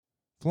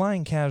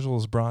Flying Casual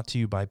is brought to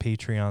you by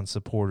Patreon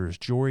supporters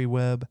Jory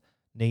Webb,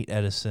 Nate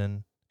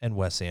Edison, and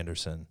Wes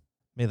Anderson.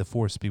 May the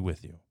Force be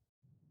with you.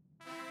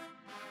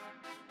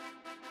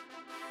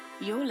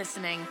 You're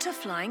listening to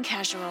Flying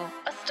Casual,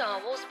 a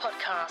Star Wars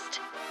podcast.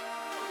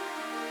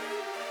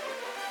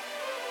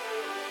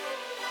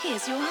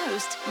 Here's your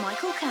host,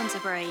 Michael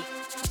Canterbury.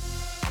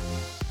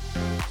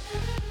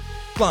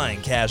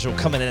 Flying Casual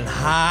coming in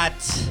hot.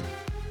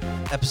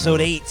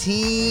 Episode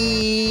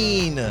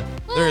 18.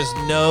 There is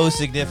no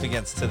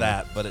significance to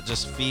that, but it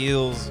just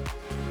feels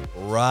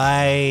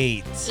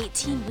right.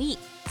 18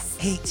 weeks.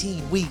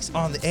 18 weeks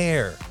on the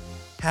air.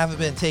 Haven't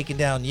been taken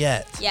down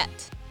yet.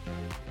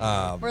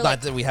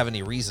 Not that we have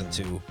any reason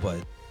to,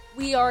 but...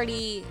 We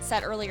already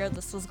said earlier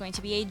this was going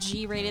to be a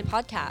G-rated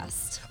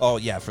podcast. Oh,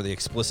 yeah, for the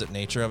explicit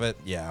nature of it,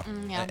 yeah.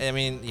 Yeah. I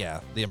mean,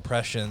 yeah, the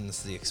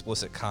impressions, the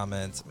explicit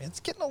comments. I mean,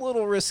 it's getting a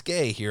little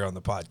risque here on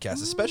the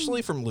podcast,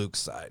 especially from Luke's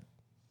side.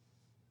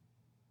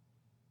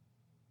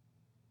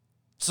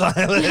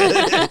 Silent.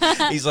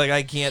 He's like,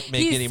 I can't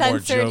make any more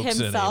jokes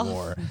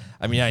anymore.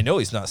 I mean, I know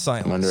he's not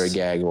silent. I'm under a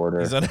gag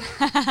order.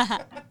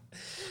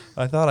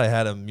 I thought I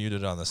had him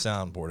muted on the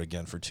soundboard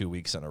again for 2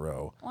 weeks in a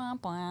row. Wah,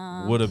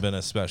 wah. Would have been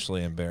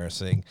especially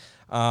embarrassing.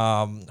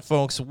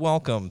 Folks,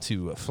 welcome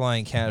to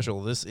Flying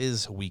Casual. This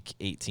is week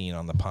 18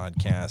 on the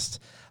podcast.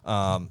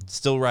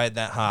 Still riding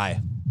that high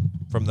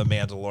from The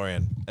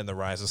Mandalorian and The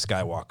Rise of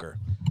Skywalker.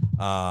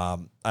 I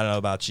don't know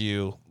about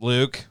you,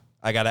 Luke.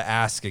 I got to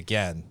ask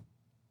again.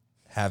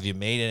 Have you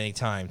made any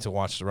time to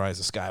watch The Rise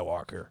of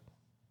Skywalker?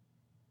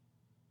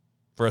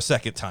 For a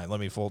second time, let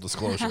me full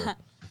disclosure.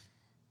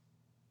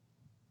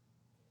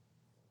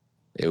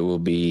 It will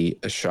be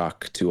a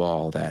shock to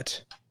all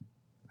that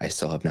I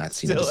still have not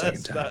seen it a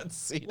second time.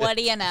 What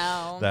do you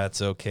know?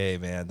 That's okay,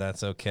 man.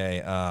 That's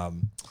okay.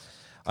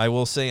 I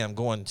will say I'm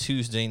going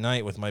Tuesday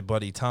night with my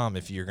buddy Tom.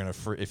 If you're gonna,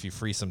 if you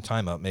free some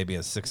time up, maybe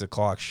a 6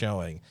 o'clock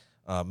showing.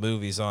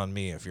 Movies on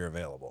me if you're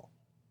available.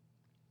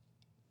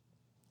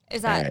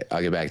 Is All that right,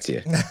 I'll get back to you.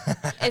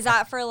 is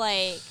that for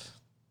like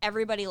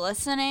everybody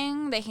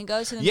listening? They can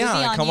go to the movie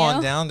on come you?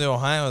 on down to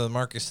Ohio to the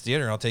Marcus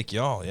Theater. I'll take you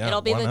all. Yeah,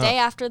 It'll be why the not? day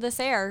after this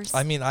airs.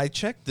 I mean, I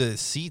checked the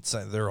seats;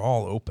 they're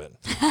all open,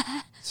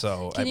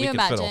 so Can we you could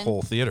fit a imagine?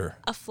 whole theater.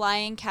 A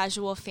Flying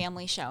Casual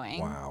family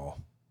showing. Wow,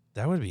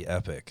 that would be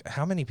epic.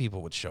 How many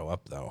people would show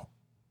up though?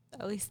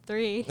 At least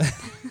 3.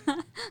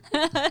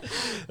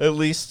 At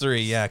least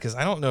 3, yeah. Because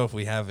I don't know if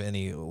we have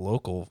any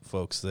local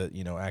folks that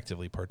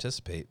actively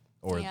participate,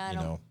 or Yeah, I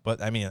don't-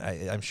 But I mean,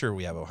 I'm sure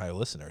we have Ohio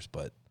listeners,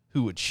 but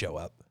who would show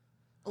up?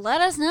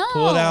 Let us know.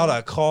 Put out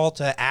a call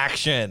to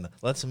action.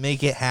 Let's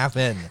make it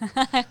happen.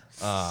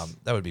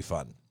 That would be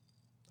fun.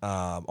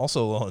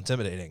 Also a little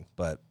intimidating,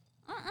 but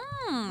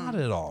not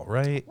at all,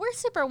 right? We're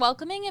super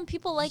welcoming and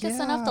people like us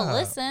enough to Yeah.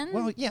 listen.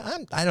 Well, yeah,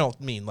 I don't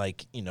mean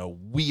like,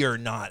 we are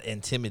not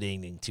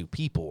intimidating to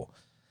people.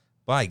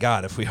 By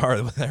God, if we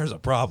are, there's a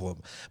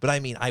problem. But I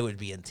mean, I would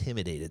be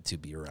intimidated to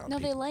be around no,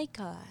 people. they like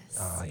us.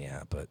 Oh,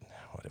 yeah, but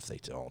what if they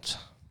don't?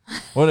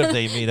 What if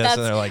they meet us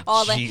and they're like,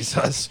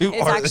 Jesus, who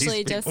It's are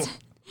actually these people? just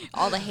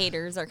all the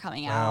haters are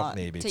coming Well, out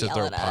maybe to to yell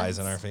throw at pies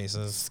us. in our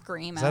faces.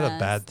 Scream Is at that a us.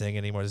 bad thing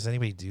anymore? Does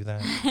anybody do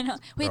that? I know.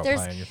 Wait, Throw a there's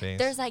pie in your face?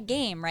 there's that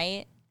game,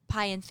 right?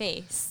 Pie in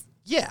face.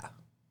 Yeah,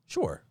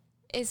 sure.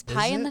 Is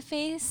pie in it? the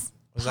face?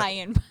 Was Pie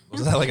in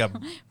Was that like a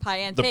pie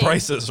in The face.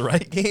 Price is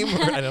Right game?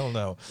 Or I don't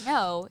know.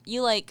 No,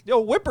 you like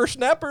Yo,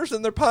 whippersnappers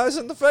and their pies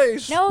in the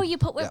face. no, you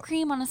put whipped Yeah.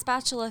 cream on a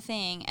spatula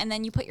thing, and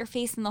then you put your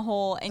face in the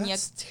hole, and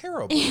That's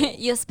terrible.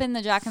 you spin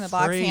the Jack in the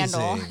Box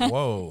handle. Phrasing.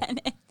 Whoa.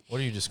 What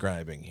are you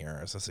describing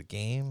here? Is this a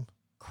game?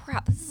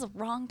 Crap, this is a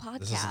wrong podcast.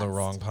 This is the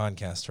wrong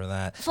podcast for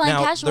that. Flying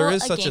now, Casual, there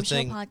is a such game a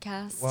thing. show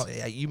podcast. Well,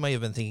 you may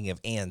have been thinking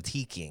of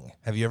antiquing.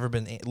 Have you ever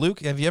been,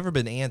 Luke? Have you ever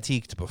been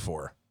antiqued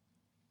before?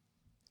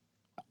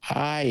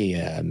 I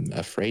am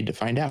afraid to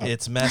find out.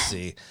 It's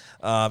messy.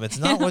 It's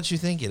not what you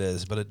think it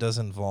is, but it does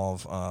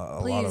involve a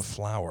lot of Please.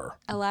 flour.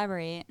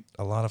 Elaborate.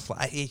 A lot of flour.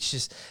 It's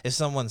just if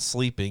someone's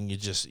sleeping, you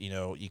just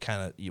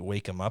you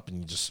wake them up and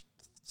you just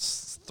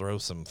throw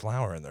some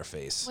flour in their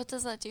face. What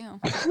does that do?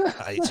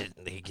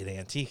 They get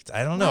antiqued.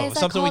 I don't Why know. is that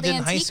Something we called did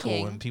in high school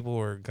antiquing? when people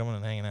were coming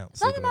and hanging out.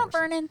 It's not sleeping about over.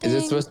 burning Is things.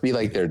 it supposed to be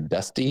like they're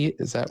dusty?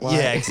 Is that why?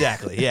 Yeah,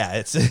 exactly. Yeah,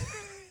 it's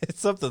it's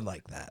something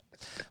like that.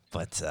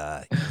 But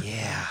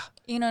yeah,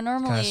 kind of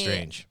Normally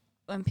strange.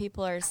 when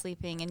people are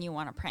sleeping and you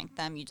want to prank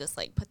them, you just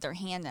like put their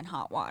hand in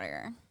hot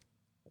water.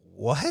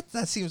 What?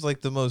 That seems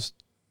like the most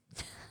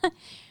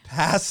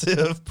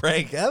passive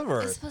prank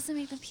ever. It's supposed to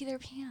make them pee their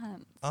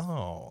pants.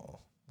 Oh.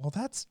 Well,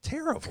 that's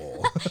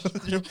terrible.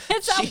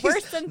 It's not Jeez,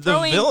 worse than the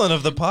throwing. villain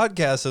of the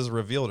podcast has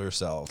revealed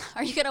herself.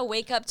 Are you gonna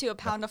wake up to a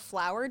pound of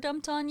flour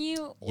dumped on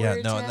you, or Yeah,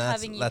 no, to and that's-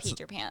 having you that's- pee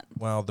your pants?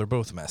 Well, they're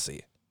both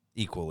messy,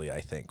 equally,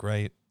 I think,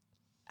 right?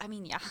 I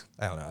mean, yeah.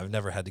 I don't know. I've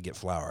never had to get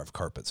flour off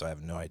carpet, so I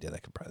have no idea.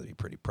 That could probably be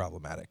pretty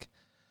problematic.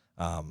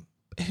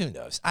 who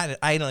knows?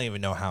 I don't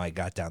even know how I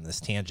got down this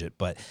tangent,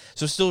 but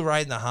so still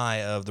riding the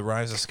high of The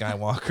Rise of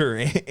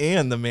Skywalker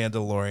and The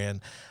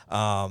Mandalorian.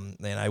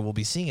 And I will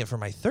be seeing it for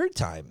my third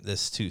time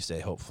this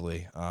Tuesday,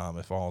 hopefully,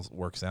 if all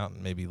works out,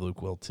 and maybe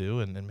Luke will too,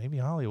 and maybe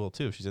Holly will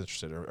too if she's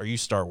interested. Or are you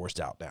Star Wars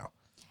out now?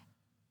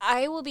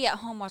 I will be at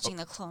home watching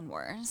the Clone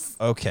Wars.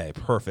 Okay,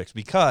 perfect.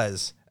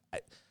 Because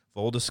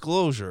full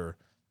disclosure,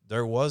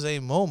 there was a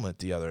moment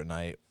the other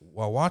night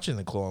while watching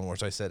the Clone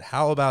Wars. I said,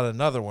 "How about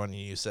another one?" And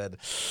you said,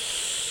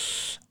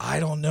 "I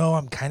don't know.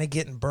 I'm kind of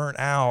getting burnt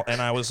out."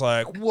 And I was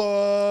like, "What?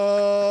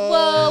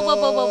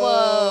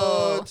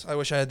 Whoa. I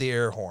wish I had the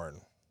air horn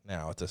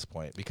now at this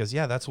point because,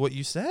 yeah, that's what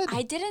you said.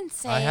 I didn't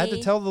say. I had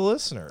to tell the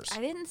listeners. I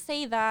didn't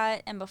say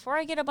that. And before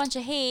I get a bunch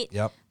of hate,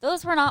 Yep.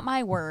 those were not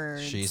my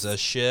words. She's a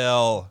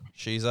shill.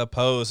 She's a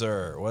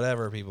poser.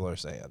 Whatever people are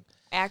saying.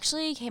 I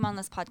actually came on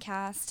this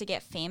podcast to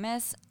get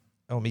famous.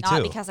 Oh, me Not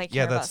too. because I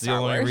yeah, care that's about the Star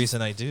only Wars.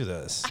 reason I do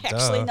this. I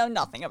actually know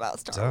nothing about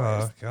Star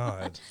Wars.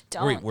 God.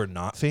 Don't. Wait, we're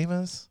not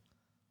famous?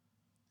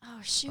 Oh,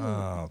 shoot.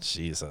 Oh,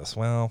 Jesus.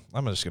 Well,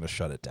 I'm just going to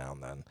shut it down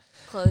then.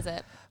 Close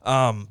it.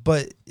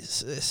 But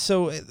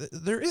so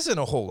there isn't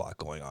a whole lot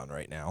going on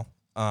right now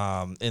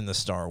in the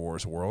Star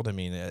Wars world. I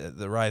mean,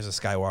 the Rise of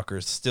Skywalker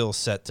is still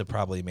set to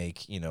probably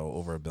make,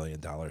 over $1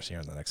 billion here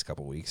in the next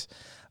couple weeks.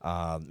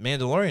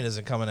 Mandalorian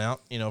isn't coming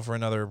out, for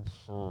another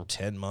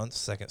 10 months,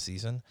 second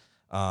season.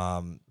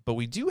 But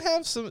we do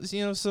have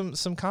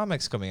some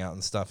comics coming out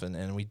and stuff,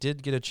 and we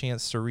did get a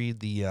chance to read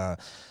the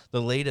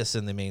latest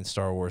in the main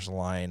Star Wars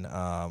line,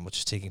 which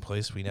is taking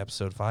place between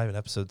Episode 5 and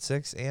Episode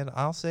 6, and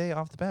I'll say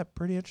off the bat,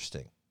 pretty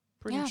interesting.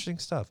 Interesting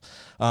stuff.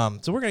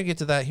 So we're going to get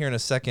to that here in a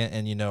second,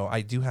 and,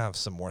 I do have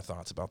some more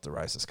thoughts about The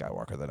Rise of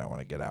Skywalker that I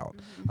want to get out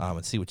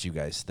and see what you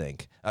guys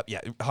think.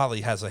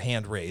 Holly has a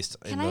hand raised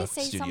in the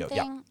studio. Can I say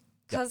something?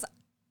 Because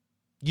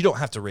you don't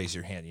have to raise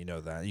your hand. You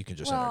know that. You can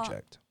just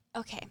interject.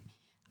 Okay.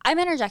 I'm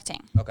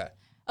interjecting. Okay.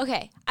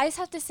 Okay. I just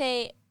have to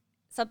say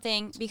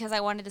something because I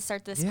wanted to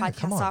start this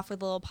podcast off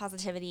with a little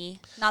positivity.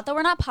 Not that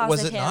we're not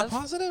positive. Was it not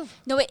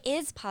positive? No, it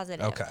is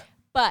positive. Okay.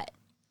 But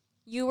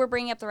you were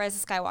bringing up The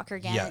Rise of Skywalker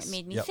again. Yes. It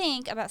made me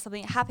think about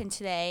something that happened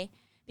today.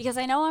 Because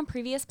I know on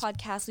previous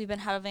podcasts, we've been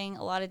having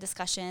a lot of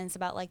discussions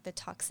about like the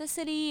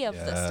toxicity of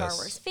the Star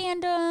Wars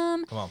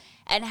fandom. Come on.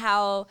 And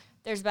how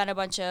there's been a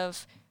bunch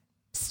of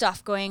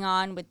stuff going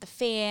on with the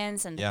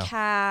fans and the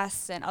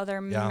cast and other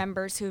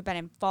members who have been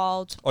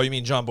involved. Oh, you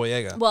mean John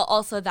Boyega? Well,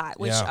 also that,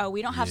 which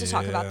we don't have to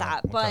talk about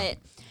that. Okay.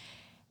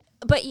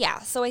 But yeah,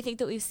 so I think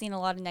that we've seen a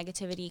lot of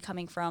negativity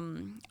coming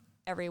from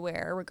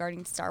everywhere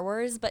regarding Star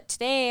Wars. But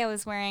today I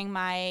was wearing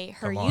my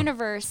Her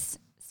Universe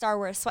Star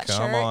Wars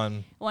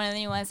sweatshirt. One of the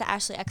new ones that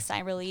Ashley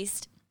Eckstein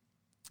released.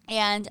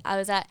 And I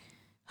was at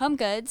Home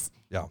Goods.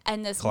 Yeah.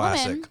 And this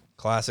woman.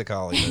 Classic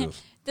Holly move.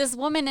 This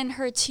woman and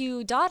her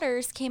two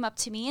daughters came up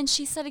to me and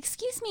she said,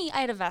 "Excuse me,"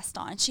 I had a vest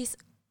on. She's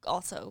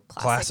also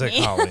classic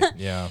me. Holly,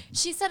 yeah.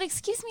 She said,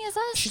 "Excuse me, is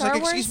that a She's Star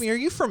like, Wars?" "Excuse me, are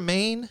you from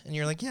Maine?" And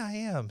you're like, "Yeah, I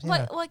am."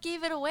 Yeah. What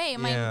gave it away?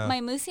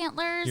 My moose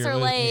antlers Your or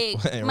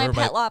like my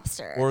pet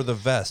lobster? Or the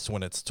vest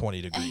when it's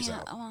 20 degrees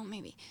out. Well,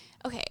 maybe.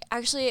 Okay,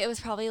 actually, it was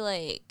probably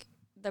like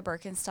the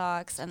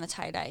Birkenstocks and the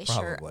tie-dye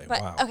shirt.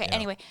 But wow. okay,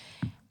 anyway.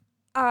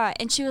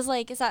 And she was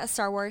like, "Is that a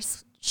Star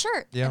Wars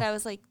shirt?" Yeah. And I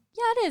was like,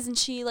 "Yeah, it is." And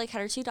she like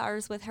had her two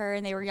daughters with her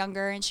and they were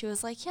younger and she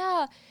was like,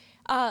 "Yeah,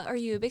 are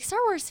you a big Star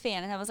Wars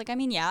fan?" And I was like, "I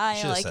mean, yeah,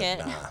 I like said,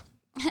 it."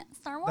 Nah.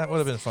 Star Wars? That would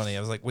have been funny. I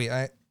was like, "Wait,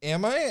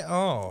 am I?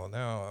 Oh,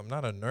 no, I'm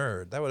not a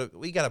nerd."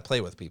 We got to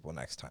play with people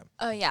next time.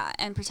 Oh yeah,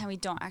 and pretend we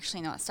don't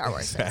actually know what Star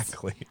Wars is.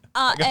 Exactly.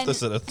 I got and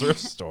this at a thrift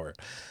store.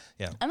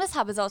 Yeah. And this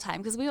happens all the time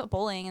because we went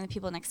bowling and the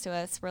people next to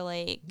us were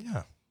like,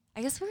 "Yeah,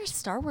 I guess we're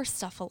Star Wars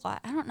stuff a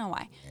lot. I don't know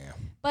why." Yeah.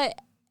 But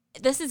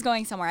this is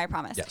going somewhere, I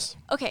promise. Yes.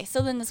 Okay,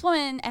 so then this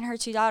woman and her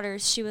two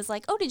daughters, she was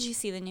like, "Oh, did you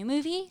see the new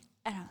movie?"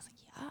 And I was like,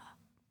 "Yeah,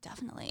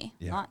 definitely.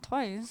 Yeah. Not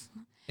twice."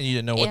 And you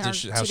didn't know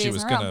how she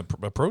was going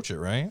to approach it,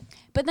 right?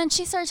 But then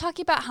she started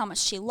talking about how much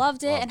she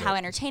loved it and how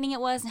entertaining it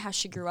was and how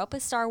she grew up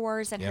with Star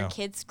Wars and her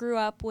kids grew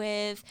up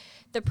with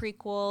the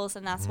prequels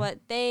and that's what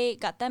they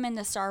got them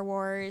into Star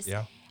Wars.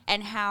 Yeah.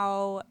 And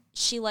how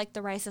she liked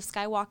The Rise of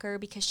Skywalker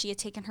because she had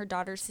taken her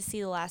daughters to see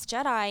The Last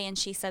Jedi and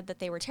she said that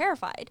they were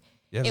terrified.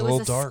 Yeah, it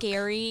was a dark.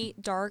 Scary,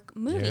 dark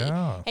movie.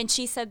 Yeah. And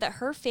she said that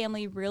her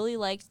family really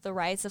liked The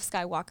Rise of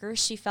Skywalker.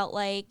 She felt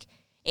like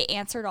it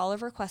answered all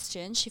of her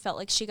questions. She felt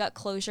like she got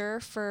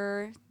closure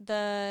for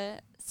the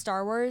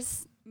Star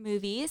Wars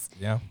movies.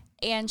 Yeah.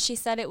 And she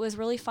said it was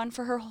really fun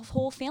for her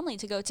whole family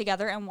to go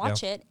together and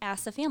watch it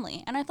as a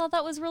family. And I thought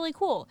that was really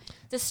cool.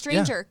 The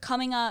stranger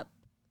coming up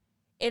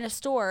in a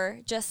store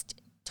just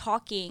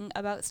talking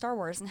about Star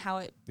Wars and how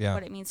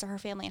what it means to her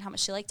family and how much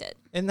she liked it.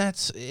 And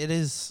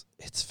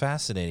it's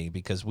fascinating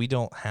because we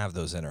don't have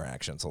those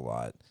interactions a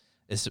lot.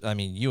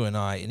 You and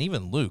I, and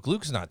even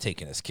Luke's not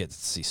taking his kids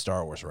to see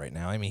Star Wars right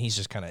now. I mean, he's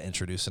just kind of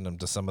introducing them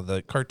to some of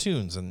the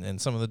cartoons and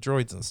some of the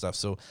droids and stuff.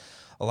 So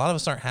a lot of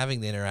us aren't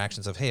having the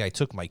interactions of, hey, I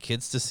took my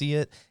kids to see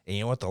it, and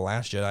you know what? The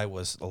Last Jedi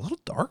was a little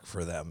dark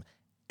for them.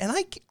 And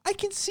I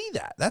can see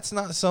that. That's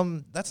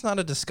not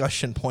a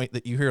discussion point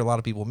that you hear a lot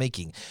of people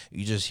making.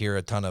 You just hear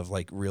a ton of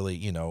like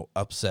really,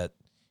 upset,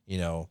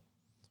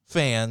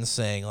 fans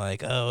saying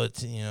like, oh,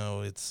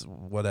 it's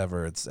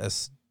whatever. It's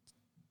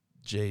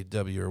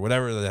SJW or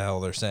whatever the hell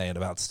they're saying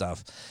about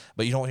stuff.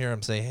 But you don't hear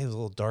them say, hey, it's a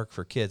little dark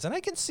for kids. And I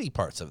can see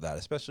parts of that,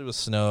 especially with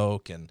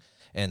Snoke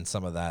and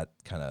some of that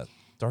kind of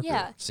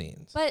darker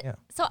scenes. But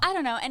so I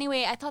don't know.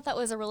 Anyway, I thought that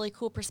was a really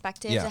cool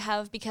perspective to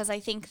have, because I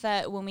think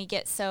that when we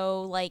get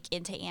so like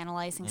into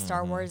analyzing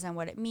Star Wars and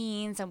what it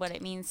means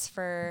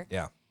for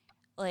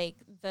like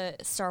the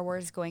Star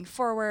Wars going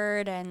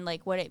forward and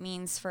like what it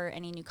means for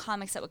any new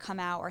comics that would come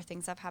out or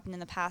things that have happened in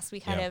the past, we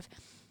kind of,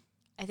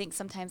 I think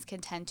sometimes can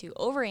tend to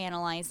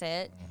overanalyze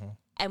it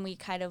and we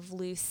kind of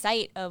lose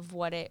sight of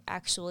what it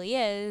actually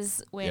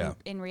is when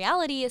in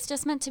reality it's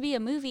just meant to be a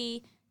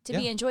movie to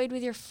be enjoyed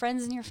with your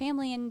friends and your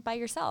family and by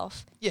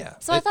yourself. Yeah.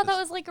 So I thought that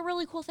was like a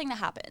really cool thing to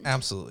happen.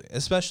 Absolutely.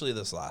 Especially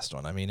this last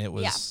one. I mean, it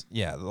was,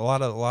 a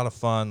lot of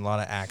fun, a lot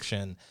of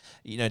action.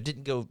 It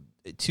didn't go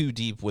too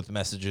deep with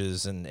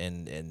messages and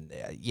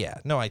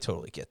no, I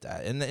totally get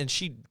that. And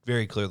she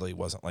very clearly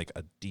wasn't like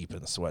a deep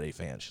and sweaty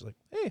fan. She's like,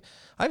 hey,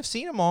 I've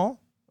seen them all.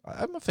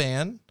 I'm a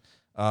fan.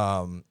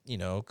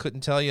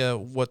 Couldn't tell you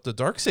what the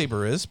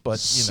Darksaber is, but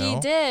she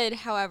did,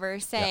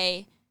 however,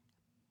 say,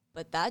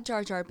 but that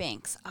Jar Jar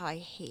Binks, I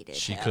hated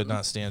She him. could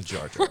not stand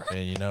Jar Jar.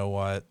 And you know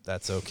what?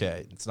 That's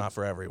okay. It's not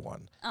for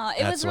everyone.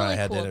 That's why really I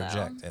had cool, to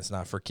interject. Though. It's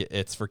not for kids.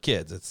 It's for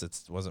kids.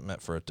 It wasn't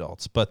meant for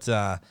adults. But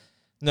no,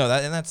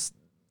 that's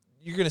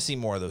you're going to see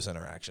more of those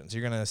interactions.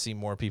 You're going to see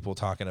more people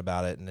talking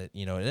about it, and it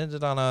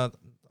ended on a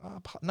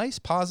nice,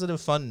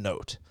 positive, fun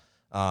note.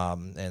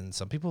 And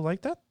some people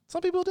liked that.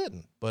 Some people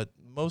didn't, but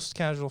most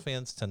casual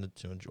fans tended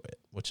to enjoy it,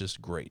 which is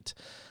great.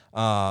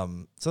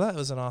 So that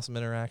was an awesome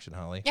interaction,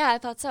 Holly. Yeah, I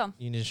thought so.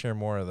 You need to share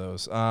more of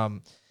those.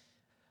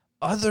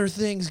 Other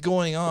things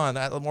going on.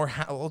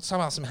 Let's talk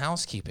about some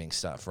housekeeping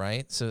stuff,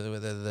 right? So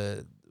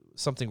the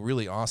something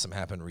really awesome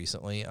happened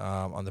recently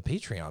on the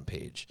Patreon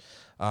page.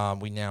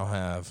 We now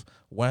have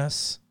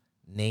Wes,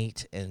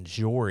 Nate, and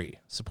Jory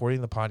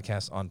supporting the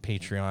podcast on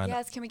Patreon.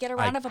 Yes, can we get a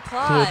round of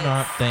applause? I could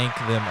not thank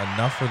them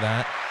enough for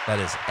that. That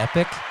is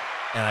epic,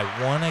 and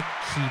I want to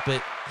keep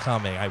it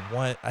coming.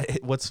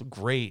 What's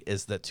great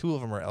is that two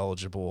of them are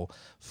eligible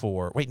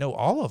for. Wait, no,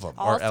 all of them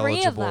are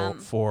eligible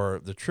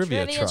for the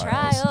trivia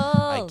trials.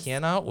 I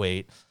cannot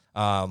wait.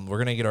 We're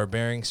going to get our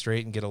bearings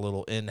straight and get a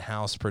little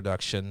in-house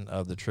production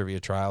of the trivia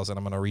trials, and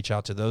I'm going to reach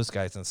out to those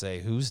guys and say,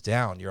 who's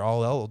down? You're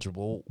all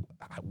eligible.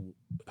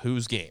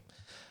 Who's game?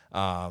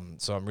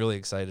 So I'm really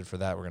excited for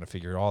that. We're going to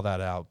figure all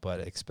that out,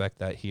 but expect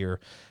that here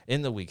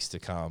in the weeks to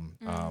come.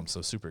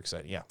 So super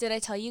excited. Yeah. Did I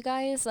tell you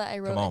guys that I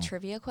wrote a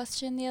trivia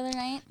question the other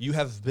night? You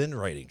have been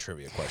writing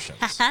trivia questions.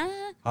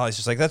 Holly's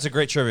just like, that's a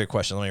great trivia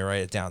question. Let me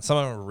write it down. Some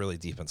of them are really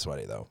deep and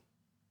sweaty, though.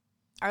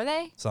 Are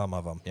they? Some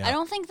of them, yeah. I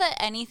don't think that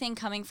anything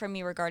coming from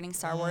me regarding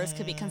Star Wars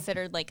could be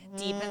considered like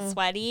deep and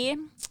sweaty.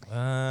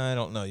 I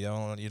don't know.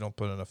 You don't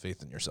put enough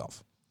faith in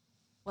yourself.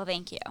 Well,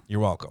 thank you.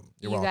 You're welcome.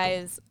 You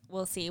guys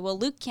will see. Well,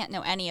 Luke can't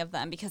know any of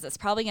them because it's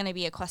probably going to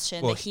be a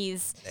question that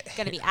he's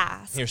going to be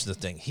asked. Here's the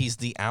thing. He's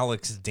the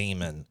Alex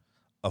Damon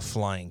of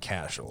flying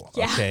casual.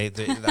 Yeah. Okay?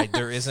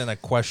 There isn't a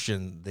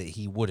question that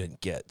he wouldn't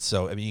get.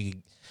 So, I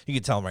mean, you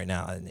can tell him right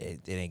now, and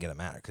it ain't going to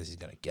matter because he's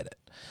going to get it.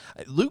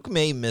 Luke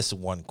may miss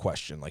one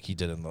question like he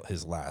did in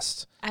his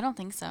last I don't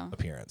think so.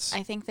 appearance.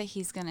 I think that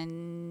he's going to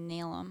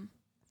nail him.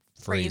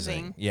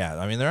 Phrasing. Yeah.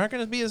 I mean, there aren't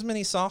going to be as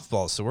many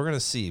softballs, so we're going to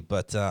see.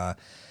 But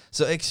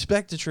so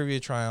expect the trivia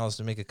trials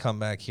to make a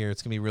comeback here.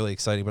 It's going to be really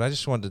exciting. But I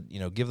just wanted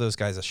to, give those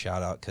guys a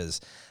shout out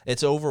because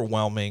it's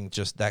overwhelming,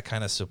 just that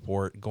kind of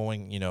support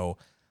going,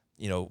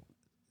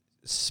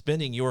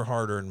 spending your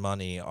hard-earned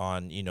money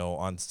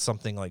on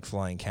something like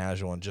Flying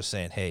Casual and just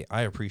saying, hey,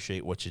 I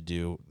appreciate what you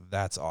do.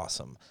 That's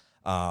awesome.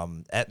 I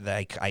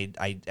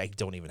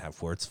don't even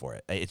have words for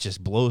it. It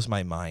just blows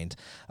my mind.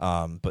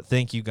 But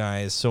thank you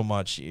guys so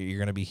much. You're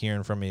going to be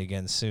hearing from me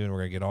again soon. We're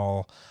going to get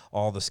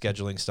all the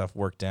scheduling stuff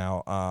worked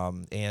out.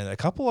 And a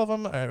couple of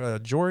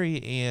them,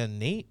 Jory and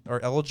Nate, are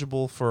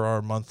eligible for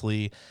our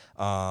monthly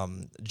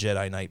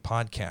Jedi Knight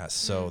podcast.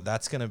 So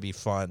that's going to be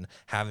fun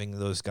having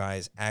those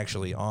guys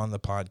actually on the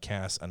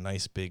podcast, a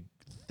nice big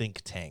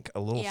think tank, a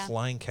little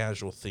Flying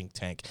Casual think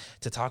tank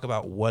to talk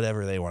about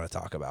whatever they want to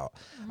talk about.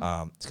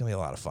 It's going to be a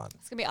lot of fun.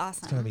 It's going to be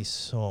awesome. It's going to be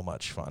so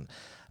much fun.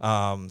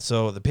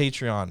 So the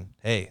Patreon,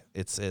 hey,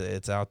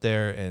 it's out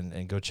there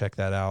and go check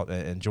that out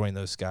and join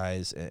those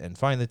guys and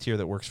find the tier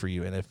that works for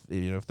you. And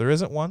if there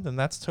isn't one, then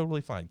that's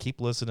totally fine.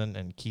 Keep listening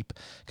and keep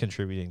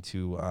contributing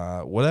to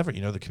whatever,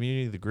 the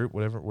community, the group,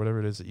 whatever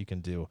it is that you can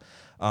do.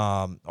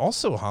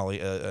 Also, Holly,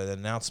 an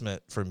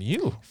announcement from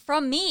you.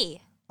 From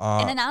me.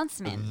 An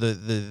announcement.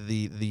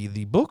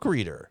 The book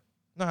reader.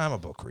 No, I'm a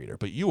book reader,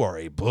 but you are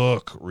a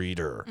book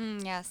reader.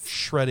 Yes.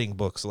 Shredding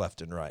books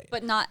left and right.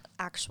 But not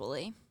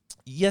actually.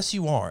 Yes,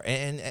 you are.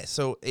 And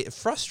so it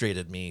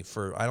frustrated me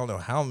for I don't know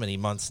how many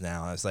months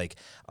now. I was like,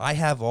 I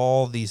have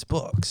all these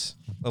books,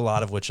 a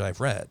lot of which I've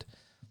read.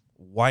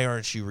 why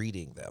aren't you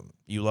reading them?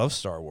 You love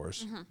Star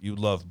Wars. Mm-hmm. You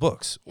love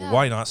books. Yeah.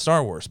 Why not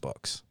Star Wars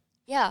books?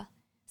 Yeah.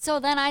 So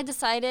then I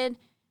decided,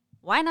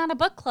 why not a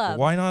book club?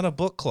 Why not a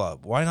book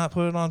club? Why not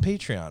put it on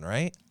Patreon,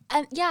 right?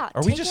 And yeah.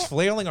 Are we just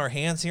flailing our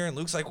hands here? And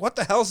Luke's like, what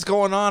the hell's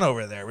going on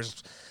over there? We're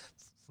just,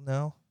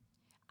 no.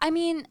 I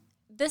mean,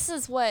 this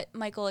is what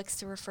Michael likes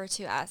to refer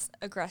to as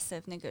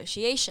aggressive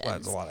negotiations. Well,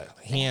 that's a lot of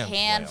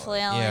hand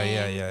flailing.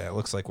 Yeah. It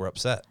looks like we're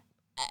upset.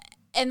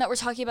 And that we're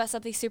talking about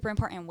something super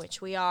important,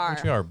 which we are.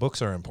 Which we are.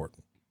 Books are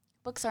important.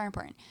 Books are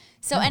important.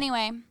 So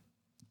anyway,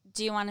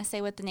 do you want to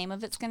say what the name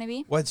of it's going to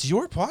be? Well, it's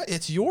your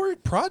project,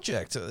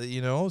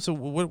 So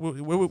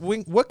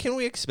what can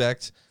we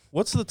expect?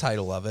 What's the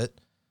title of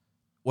it?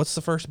 What's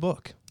the first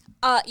book?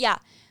 Yeah.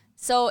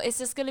 So it's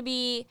just going to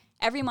be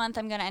every month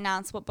I'm going to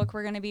announce what book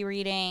we're going to be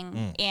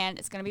reading, and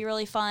it's going to be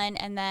really fun.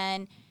 And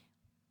then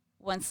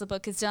once the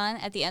book is done,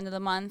 at the end of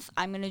the month,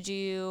 I'm going to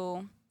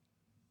do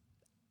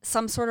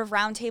some sort of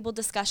roundtable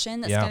discussion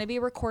that's going to be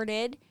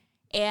recorded,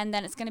 and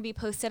then it's going to be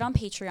posted on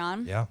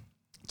Patreon. Yeah.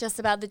 Just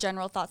about the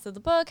general thoughts of the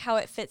book, how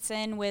it fits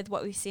in with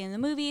what we see in the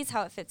movies,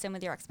 how it fits in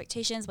with your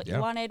expectations, what you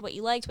wanted, what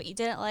you liked, what you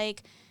didn't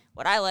like,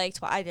 what I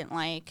liked, what I didn't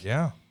like.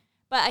 Yeah.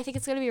 But I think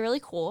it's going to be really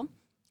cool.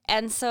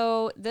 And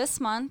so this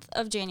month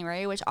of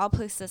January, which I'll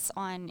post this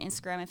on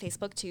Instagram and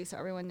Facebook too, so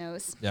everyone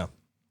knows. Yeah.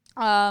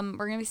 We're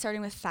going to be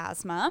starting with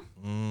Phasma.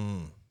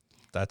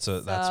 That's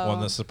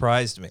one that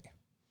surprised me.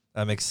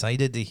 I'm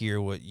excited to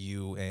hear what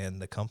you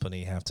and the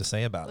company have to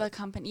say about it. The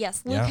company,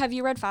 yes. Luke, have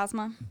you read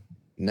Phasma?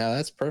 No,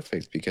 that's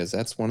perfect because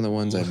that's one of the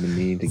ones I've been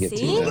needing to get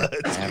See? to.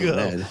 That I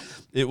haven't read.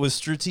 It was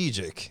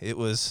strategic. It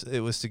was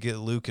to get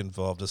Luke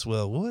involved as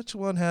well. Which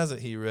one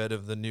hasn't he read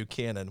of the new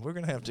canon? We're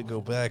gonna have to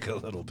go back a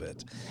little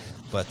bit,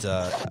 but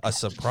a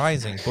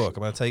surprising book.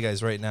 I'm gonna tell you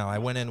guys right now. I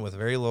went in with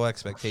very low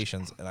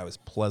expectations, and I was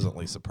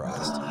pleasantly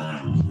surprised.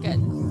 Good.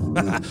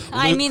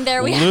 I mean,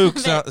 there we Luke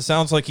have it.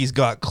 Sounds like he's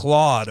got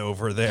Claude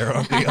over there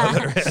on the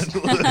other end.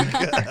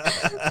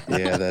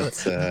 Yeah,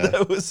 that's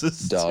That was dog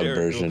hysterical.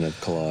 version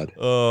of Claude.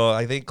 Oh,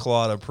 I think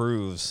Claude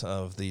approves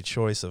of the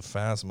choice of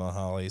Phasma,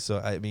 Holly. So,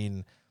 I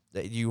mean,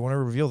 do you want to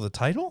reveal the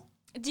title?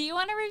 Do you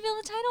want to reveal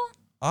the title?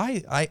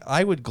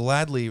 I would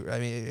gladly. I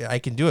mean, I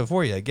can do it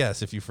for you, I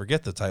guess. If you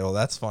forget the title,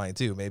 that's fine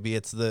too. Maybe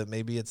it's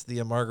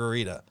the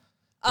Margarita.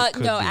 No,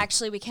 be.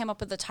 Actually, we came up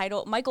with the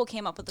title. Michael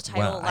came up with the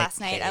title last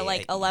night at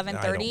like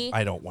 11:30.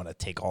 I don't want to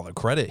take all the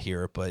credit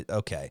here, but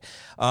okay.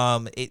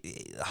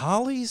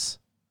 Holly's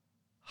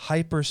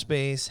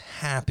Hyperspace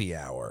Happy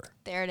Hour.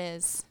 There it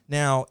is.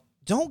 Now,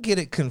 don't get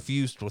it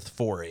confused with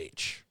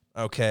 4-H,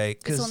 okay?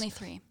 It's only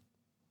 3.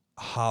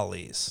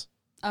 Holly's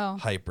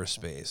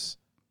Hyperspace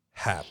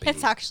Happy.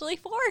 It's actually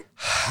 4.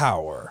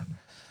 Hour.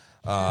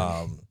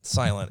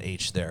 Silent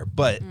H there.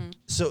 But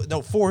so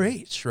no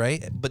 4-H,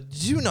 right? But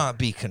do not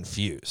be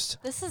confused.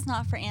 This is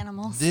not for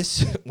animals.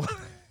 This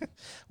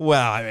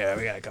well, I mean,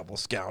 we got a couple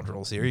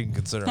scoundrels here. You can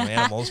consider them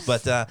animals,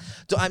 but I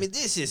mean,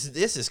 this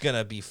is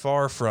gonna be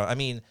far from. I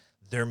mean,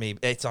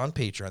 it's on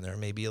Patreon. There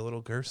may be a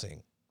little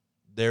cursing.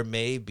 There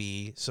may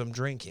be some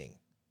drinking.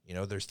 You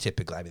know, there's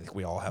typically. I mean,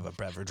 we all have a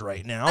beverage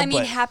right now. I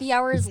mean, happy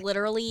hour is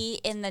literally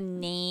in the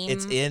name.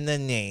 It's in the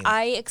name.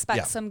 I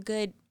expect some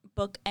good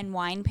book and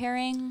wine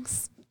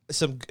pairings.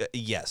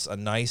 Yes, a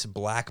nice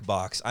black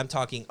box. I'm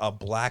talking a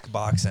black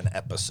box an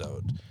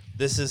episode.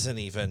 This isn't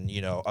even,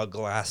 a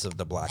glass of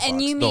the black box.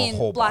 And you mean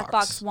whole black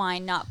box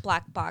wine, not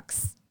black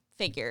box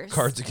figures.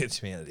 Cards Against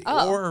Humanity.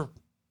 Oh.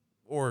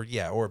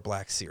 Or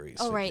Black Series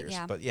figures. Right,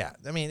 yeah. But yeah,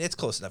 I mean, it's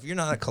close enough. You're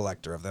not a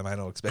collector of them. I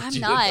don't expect I'm you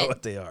not. to know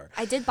what they are.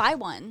 I did buy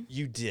one.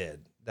 You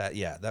did.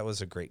 That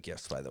was a great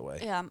gift, by the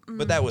way. Yeah.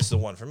 But that was the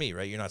one for me,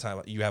 right? You're not talking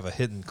about, you have a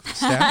hidden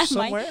stash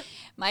somewhere?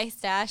 my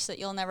stash that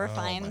you'll never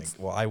find.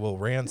 Well, I will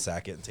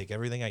ransack it and take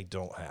everything I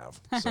don't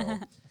have.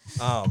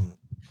 So,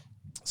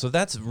 so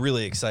that's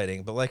really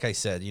exciting. But like I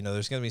said,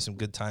 there's going to be some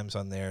good times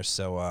on there.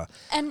 So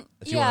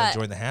if you want to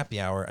join the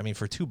happy hour, I mean,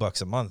 for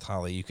 $2 a month,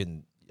 Holly, you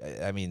can,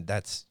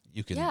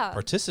 you can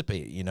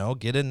participate,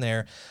 get in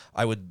there.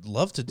 I would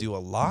love to do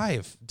a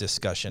live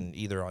discussion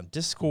either on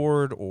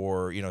Discord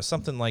or,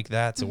 something like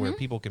that to where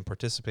people can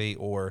participate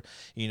or,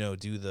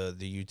 do the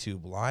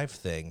YouTube live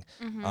thing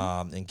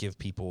and give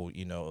people,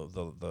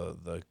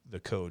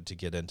 the code to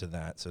get into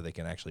that so they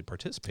can actually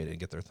participate and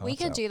get their thoughts We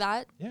could out. do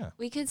that. Yeah.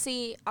 We could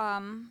see,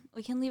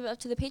 we can leave it up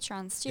to the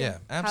Patrons too. Yeah,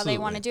 how they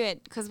want to do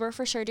it because we're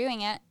for sure doing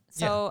it.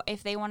 So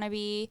if they want to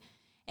be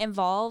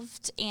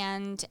involved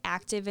and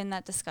active in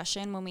that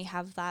discussion when we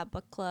have that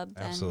book club,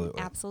 then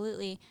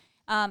absolutely.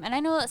 And I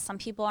know that some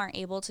people aren't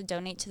able to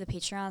donate to the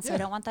Patreon, so I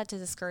don't want that to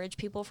discourage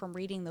people from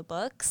reading the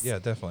books. Yeah,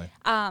 definitely.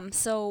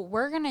 So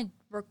we're going to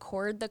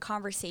record the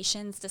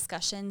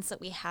discussions that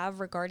we have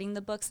regarding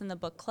the books in the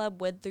book club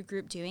with the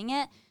group doing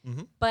it.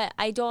 But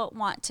I don't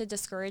want to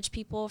discourage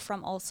people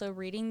from also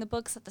reading the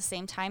books at the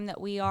same time that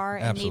we are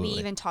and maybe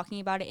even talking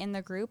about it in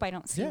the group. I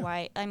don't see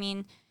why. I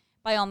mean,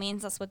 by all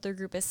means, that's what the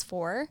group is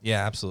for.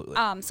 Yeah, absolutely.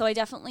 So I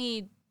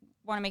definitely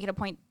want to make it a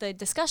point, the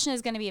discussion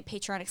is going to be a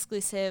Patreon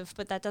exclusive,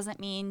 but that doesn't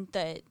mean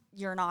that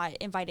you're not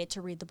invited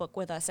to read the book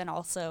with us and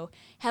also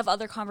have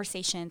other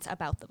conversations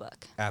about the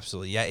book.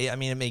 Absolutely. Yeah. I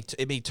mean,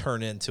 it may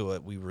turn into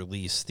we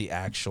release the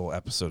actual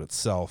episode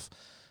itself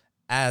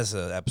as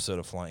an episode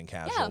of Flying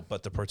Casual,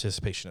 but the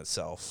participation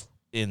itself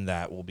in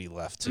that will be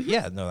left to,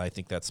 I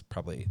think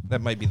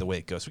that might be the way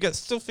it goes. We got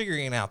still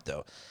figuring it out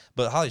though.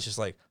 But Holly's just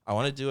like, I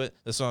want to do it.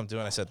 This is what I'm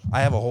doing. I said,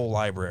 I have a whole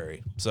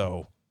library,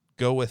 so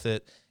go with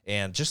it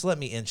and just let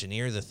me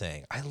engineer the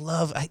thing.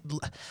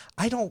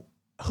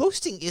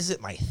 Hosting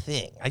isn't my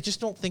thing. I just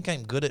don't think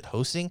I'm good at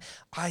hosting.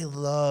 I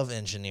love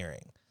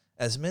engineering.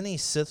 As many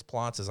Sith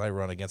plots as I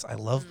run against, I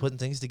love putting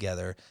things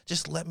together.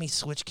 Just let me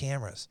switch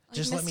cameras.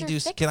 Just let me do.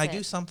 Can I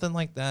do something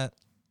like that?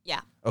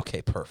 Yeah.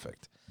 Okay,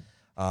 perfect.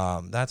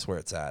 That's where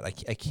it's at. I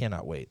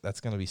cannot wait.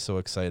 That's going to be so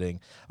exciting.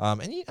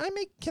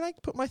 Can I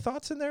put my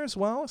thoughts in there as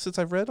well? Since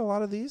I've read a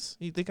lot of these,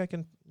 you think I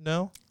can?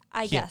 No.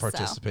 I can't guess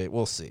participate. So.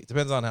 We'll see.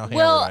 Depends on how hammered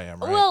I am,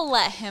 right? We'll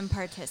let him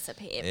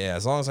participate. Yeah,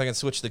 as long as I can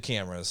switch the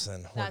cameras,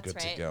 then we're good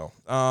right. to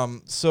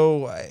go.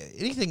 So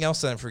anything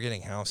else that I'm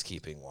forgetting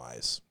housekeeping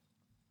wise?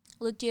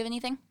 Luke, do you have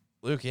anything?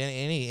 Luke,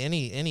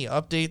 any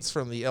updates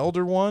from the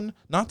Elder One?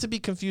 Not to be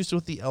confused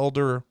with the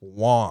Elder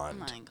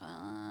Wand. Oh my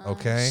gosh.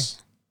 Okay.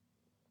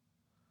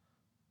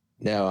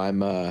 No,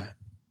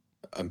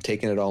 I'm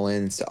taking it all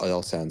in. It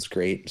all sounds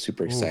great.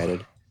 Super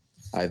excited.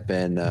 I've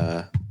been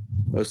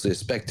mostly a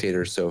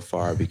spectator so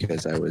far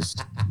because I was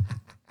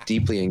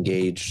deeply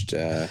engaged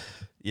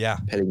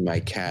petting my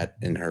cat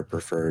in her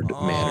preferred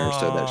manner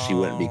so that she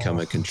wouldn't become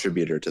a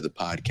contributor to the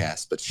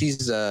podcast. But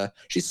she's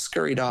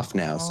scurried off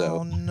now.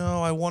 So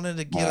no, I wanted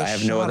to get I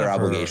have no other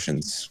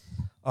obligations.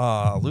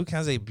 Luke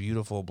has a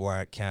beautiful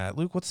black cat.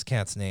 Luke, what's the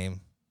cat's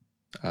name?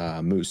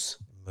 Moose.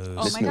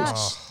 Oh my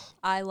gosh.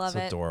 I love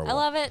it. Adorable. I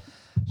love it.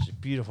 She's a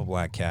beautiful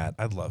black cat.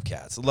 I love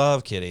cats.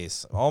 Love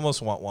kitties.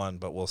 Almost want one,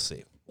 but we'll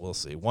see. We'll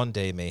see. One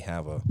day may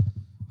have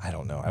I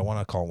don't know. I want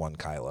to call one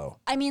Kylo.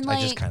 I mean, I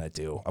just kind of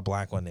do. A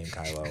black one named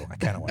Kylo. I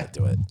kind of want to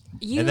do it.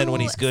 And then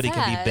when he's good, he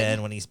can be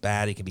Ben. When he's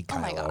bad, he can be Kylo.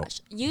 Oh my gosh.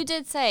 You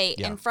did say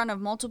in front of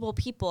multiple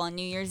people on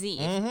New Year's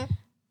Eve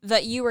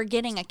that you were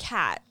getting a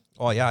cat.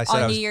 Oh, yeah. I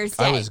said New Year's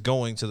Day. I was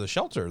going to the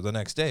shelter the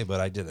next day, but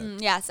I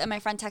didn't. Yes. And my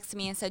friend texted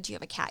me and said, do you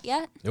have a cat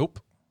yet? Nope.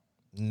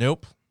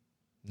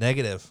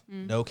 Negative.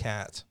 No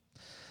cat.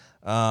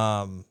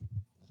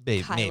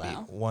 Babe, Kylo. maybe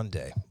one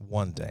day.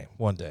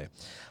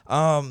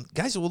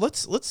 Guys, well,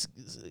 let's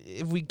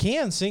if we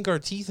can sink our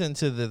teeth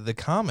into the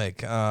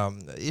comic,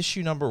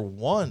 issue number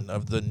 1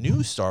 of the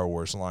new Star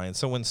Wars line.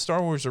 So when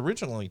Star Wars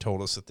originally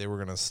told us that they were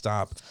going to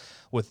stop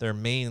with their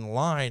main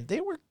line, they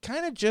were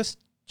kind of just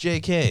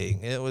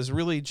JK. It was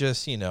really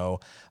just,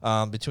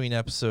 between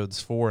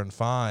episodes 4 and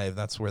 5,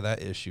 that's where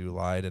that issue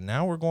lied. And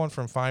now we're going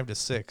from 5 to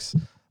 6.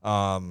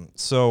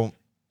 So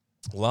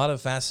a lot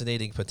of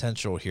fascinating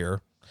potential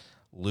here.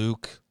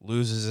 Luke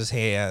loses his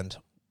hand.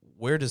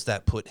 Where does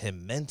that put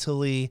him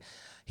mentally?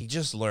 He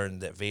just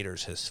learned that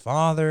Vader's his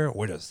father.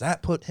 Where does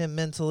that put him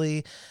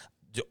mentally?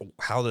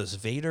 How does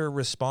Vader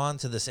respond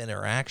to this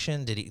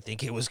interaction? Did he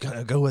think it was going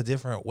to go a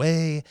different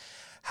way?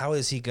 How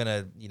is he going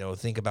to,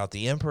 think about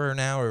the Emperor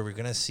now? Are we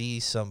going to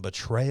see some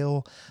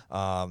betrayal?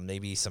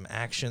 Maybe some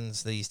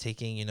actions that he's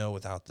taking,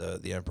 without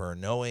the Emperor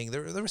knowing?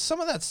 There was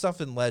some of that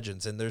stuff in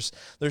Legends, and there's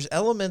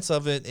elements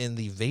of it in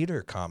the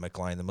Vader comic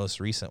line, the most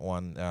recent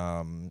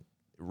one,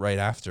 right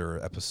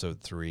after episode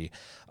 3.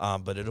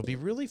 But it'll be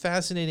really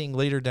fascinating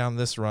later down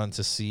this run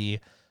to see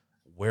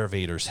where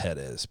Vader's head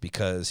is,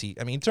 because he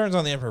turns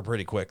on the Emperor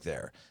pretty quick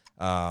there.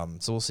 So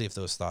we'll see if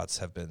those thoughts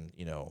have been,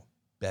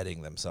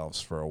 betting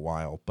themselves for a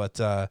while. But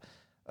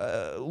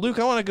Luke,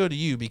 I want to go to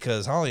you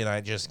because Holly and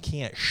I just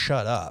can't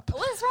shut up.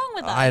 What is wrong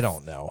with us? I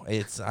don't know.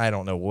 I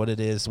don't know what it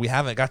is. We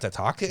haven't got to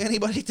talk to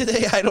anybody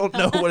today. I don't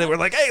know what we're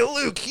like. Hey,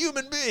 Luke,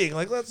 human being,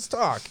 let's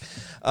talk.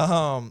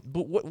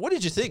 But what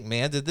did you think,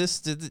 man?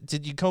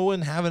 Did you go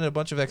in having a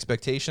bunch of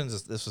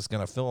expectations? This was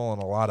going to fill in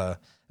a lot of.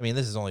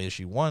 This is only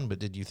issue 1, but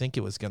did you think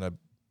it was going to?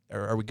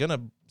 Are we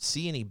gonna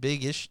see any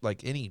big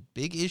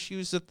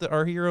issues that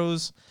our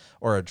heroes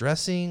are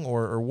addressing,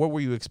 or what were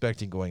you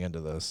expecting going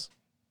into this?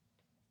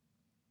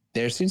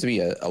 There seems to be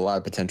a lot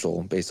of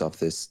potential based off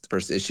this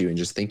first issue, and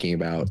just thinking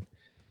about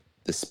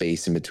the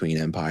space in between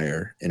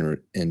Empire and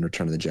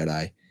Return of the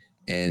Jedi.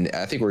 And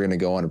I think we're going to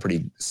go on a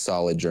pretty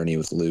solid journey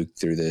with Luke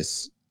through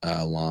this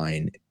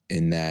line,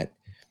 in that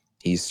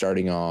he's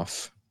starting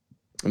off.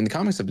 The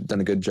comics have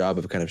done a good job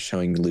of kind of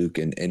showing Luke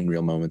in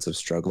real moments of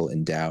struggle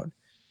and doubt.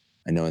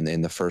 I know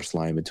in the first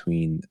line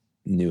between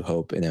New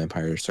Hope and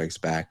Empire Strikes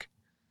Back,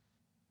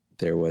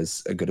 there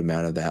was a good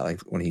amount of that, like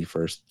when he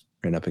first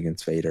ran up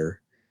against Vader,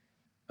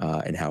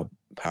 and how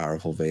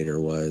powerful Vader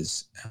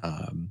was.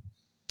 And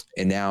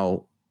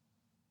now,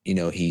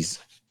 he's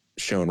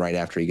shown right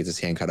after he gets his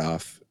hand cut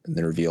off, and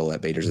the reveal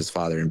that Vader's his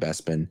father in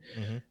Bespin,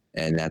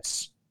 and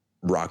that's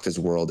rocked his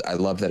world. I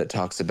love that it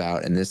talks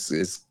about, and this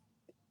is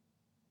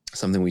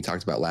something we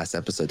talked about last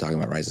episode, talking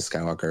about Rise of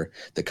Skywalker.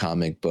 The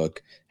comic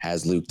book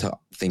has Luke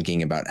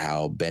thinking about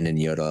how Ben and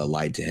Yoda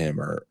lied to him,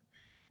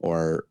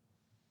 or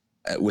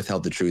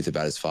withheld the truth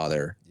about his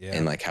father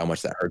and like how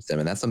much that hurts them.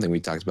 And that's something we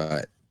talked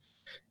about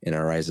in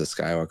our Rise of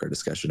Skywalker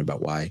discussion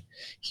about why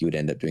he would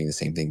end up doing the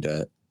same thing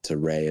to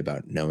Rey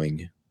about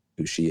knowing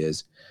who she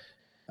is.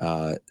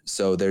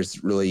 So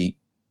there's really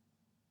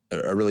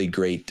a really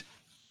great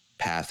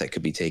path that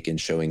could be taken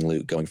showing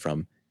Luke going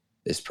from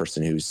this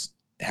person who's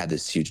had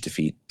this huge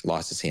defeat,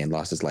 lost his hand,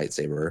 lost his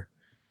lightsaber,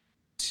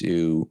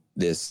 to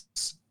this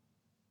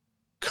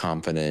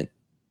confident,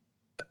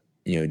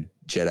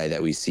 Jedi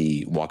that we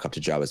see walk up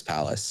to Jabba's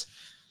palace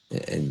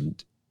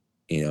and,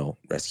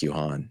 rescue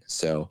Han.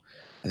 So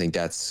I think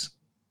that's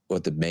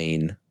what the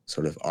main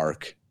sort of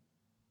arc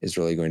is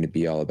really going to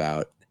be all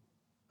about.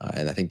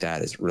 And I think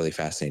that is really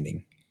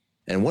fascinating.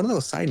 And one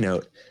little side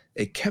note,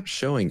 it kept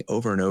showing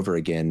over and over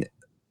again.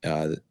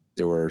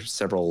 There were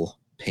several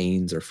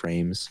panes or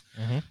frames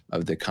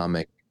of the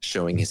comic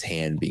showing his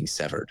hand being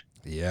severed.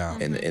 Yeah.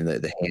 And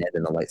the hand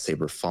and the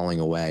lightsaber falling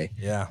away.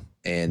 Yeah.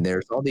 And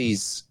there's all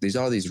these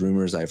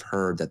rumors I've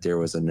heard that there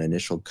was an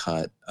initial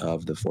cut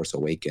of The Force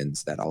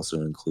Awakens that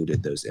also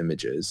included those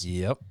images.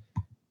 Yep.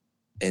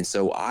 And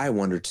so I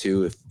wonder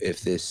too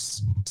if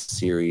this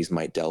series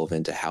might delve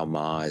into how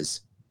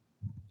Maz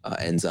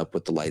ends up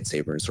with the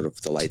lightsaber and sort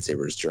of the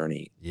lightsaber's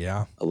journey.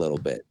 Yeah. A little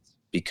bit,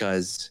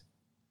 because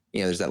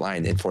there's that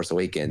line in Force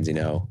Awakens.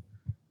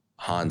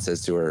 Han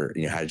says to her,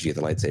 how did you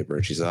get the lightsaber?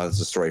 And she says, "Oh, that's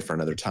a story for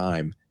another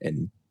time."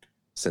 And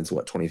since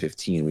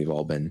 2015, we've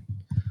all been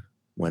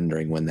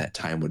wondering when that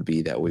time would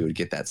be that we would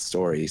get that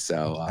story.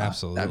 So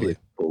absolutely, that'd be a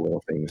cool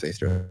little thing if they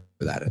throw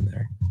that in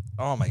there.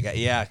 Oh my God.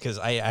 Yeah. Cause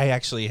I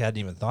actually hadn't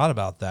even thought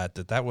about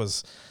that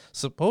was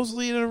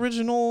supposedly an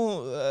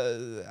original.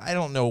 I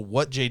don't know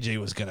what JJ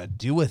was going to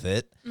do with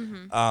it.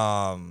 Mm-hmm.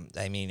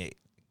 I mean, it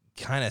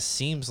kind of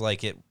seems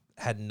like it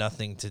had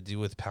nothing to do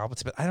with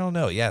Palpatine, but I don't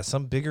know. Yeah.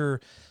 Some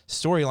bigger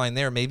storyline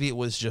there. Maybe it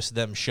was just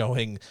them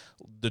showing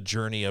the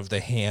journey of the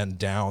hand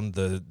down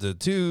the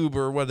tube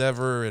or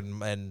whatever,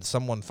 and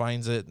someone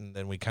finds it, and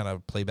then we kind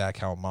of play back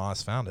how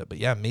Maz found it. But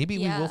yeah, maybe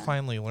we will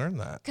finally learn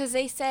that. Because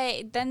they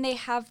say, then they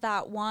have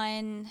that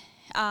one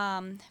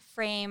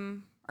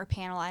frame or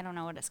panel, I don't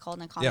know what it's called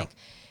in a comic,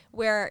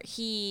 where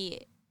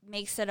he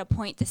makes it a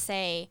point to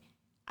say,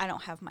 "I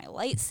don't have my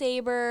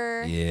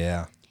lightsaber."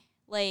 Yeah.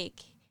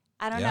 Like,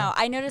 I don't know.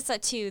 I noticed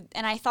that too.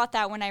 And I thought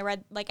that when I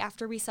read, like,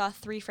 after we saw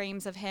 3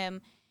 frames of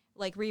him,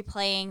 like,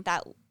 replaying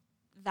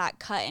that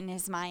cut in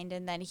his mind,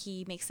 and then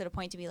he makes it a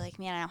point to be like,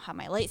 "Man, I don't have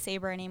my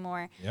lightsaber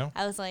anymore." Yeah.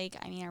 I was like,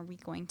 I mean, are we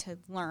going to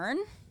learn?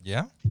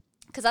 Yeah.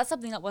 Because that's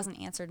something that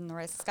wasn't answered in The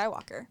Rise of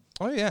Skywalker.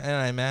 Oh, yeah. And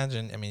I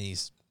imagine,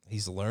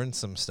 he's learned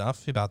some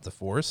stuff about the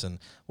Force. And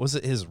was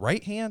it his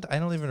right hand? I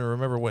don't even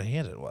remember what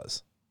hand it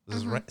was.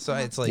 Right. So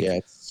it's like,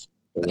 it's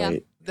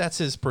right. That's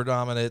his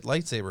predominant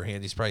lightsaber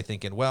hand. He's probably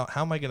thinking, well,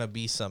 how am I going to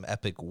be some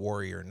epic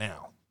warrior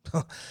now?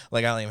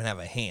 Like, I don't even have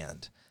a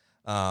hand.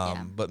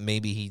 But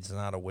maybe he's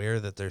not aware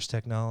that there's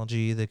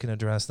technology that can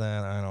address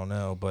that. I don't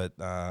know. But,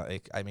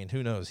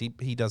 who knows?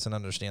 He doesn't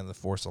understand the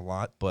Force a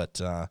lot,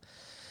 but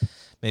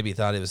maybe he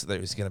thought there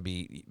was going to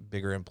be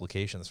bigger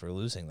implications for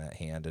losing that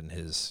hand in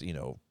his,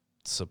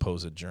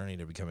 supposed journey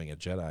to becoming a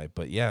Jedi.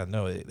 But yeah,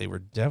 no, they were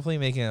definitely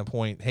making a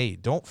point. Hey,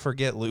 don't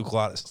forget Luke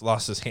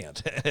lost his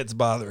hand. It's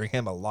bothering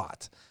him a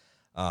lot.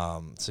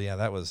 So yeah,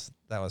 that was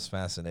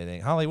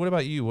fascinating. Holly, what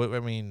about you?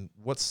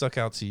 What stuck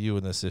out to you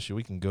in this issue?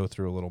 We can go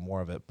through a little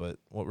more of it, but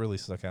what really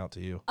stuck out to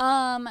you?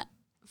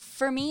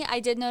 For me, I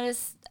did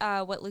notice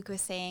what Luke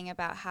was saying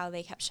about how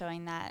they kept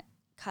showing that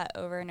cut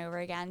over and over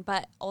again,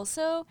 but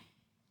also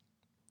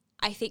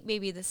I think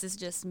maybe this is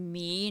just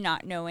me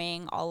not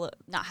having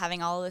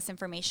all of this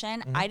information.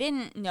 Mm-hmm. I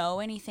didn't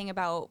know anything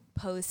about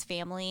Poe's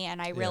family,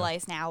 and I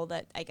realize now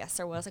that I guess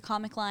there was a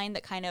comic line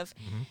that kind of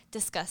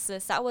discussed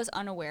this. I was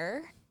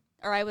unaware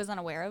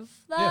of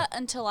that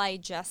until I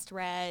just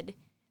read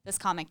this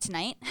comic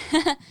tonight.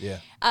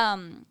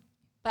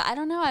 But I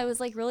don't know. I was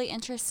like really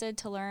interested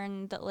to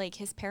learn that like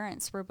his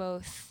parents were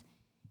both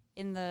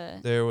in the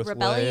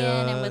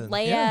rebellion and with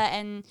Leia,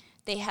 and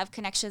they have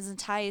connections and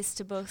ties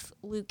to both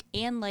Luke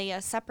and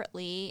Leia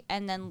separately,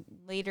 and then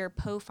later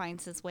Poe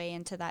finds his way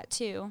into that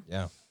too.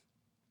 Yeah.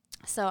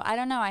 So I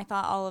don't know. I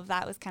thought all of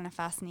that was kind of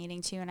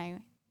fascinating too, and I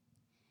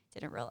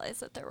didn't realize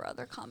that there were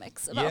other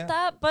comics about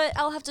that, but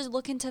I'll have to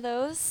look into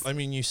those. I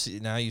mean, you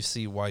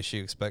see why she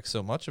expects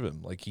so much of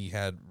him. Like, he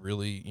had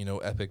really,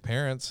 epic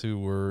parents who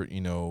were,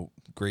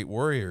 great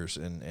warriors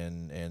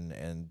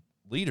and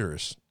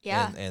leaders.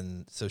 Yeah.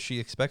 And so she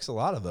expects a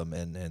lot of them,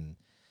 and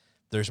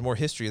there's more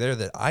history there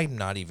that I'm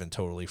not even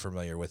totally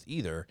familiar with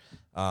either.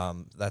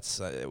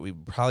 That's we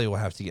probably will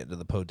have to get into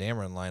the Poe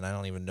Dameron line. I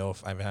don't even know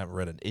if I haven't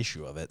read an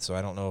issue of it, so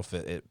I don't know if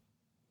it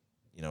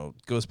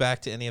goes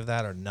back to any of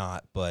that or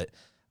not. But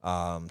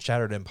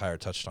Shattered Empire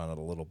touched on it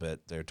a little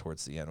bit there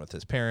towards the end with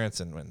his parents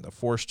and the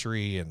Force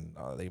tree, and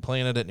they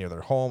planted it near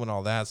their home and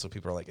all that. So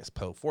people are like, is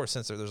Poe Force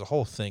sensitive? There's a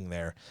whole thing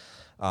there.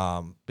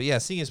 But yeah,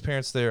 seeing his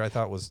parents there, I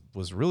thought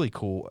was really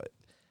cool.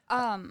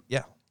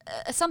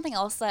 Something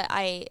else that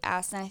I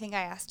asked, and I think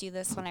I asked you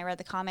this when I read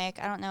the comic.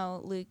 I don't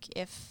know, Luke,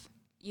 if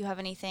you have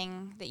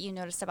anything that you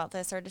noticed about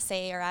this or to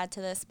say or add to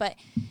this, but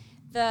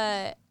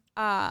there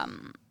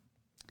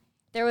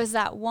was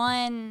that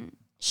one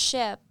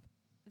ship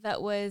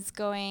that was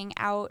going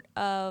out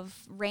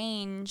of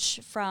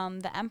range from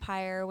the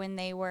Empire when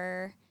they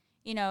were,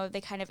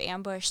 they kind of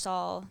ambushed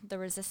all the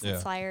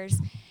Resistance flyers.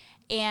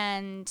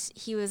 And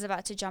he was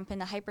about to jump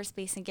into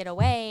hyperspace and get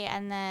away.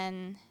 And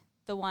then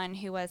the one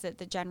who was it,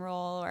 the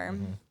general, or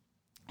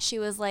she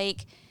was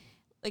like,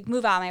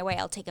 move out of my way,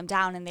 I'll take him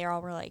down. And they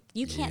all were like,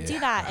 you can't do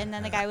that. And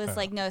then the guy was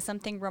like, no,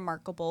 something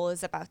remarkable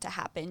is about to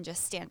happen.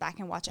 Just stand back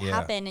and watch it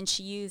happen. And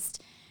she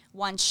used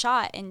one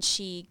shot and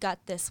she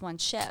got this one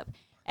ship.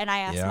 And I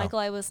asked Michael,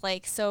 I was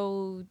like,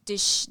 so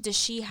does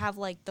she have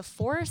like the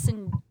Force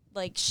and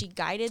like she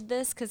guided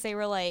this? Because they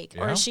were like,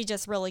 or is she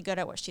just really good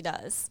at what she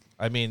does?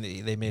 I mean,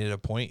 they made it a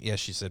point. Yeah,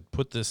 she said,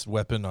 put this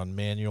weapon on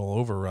manual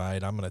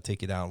override. I'm going to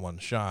take it out in one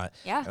shot.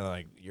 Yeah. And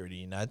like, you're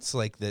nuts.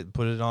 Like,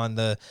 put it on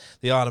the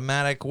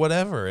automatic,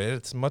 whatever.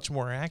 It's much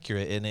more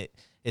accurate. And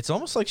it's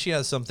almost like she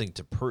has something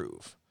to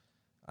prove.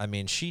 I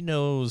mean, she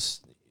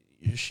knows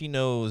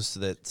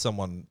that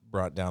someone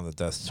brought down the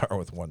Death Star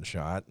with one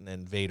shot,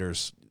 and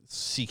Vader's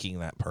seeking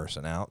that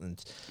person out,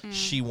 and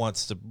she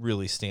wants to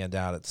really stand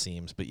out, it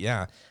seems. But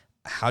yeah,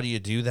 how do you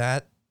do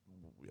that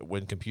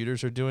when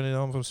computers are doing it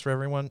almost for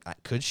everyone?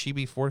 Could she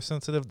be Force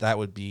sensitive? That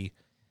would be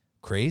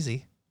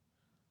crazy.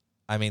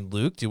 I mean,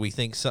 Luke, do we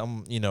think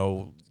some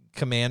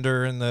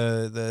commander in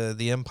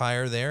the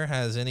Empire there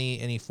has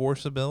any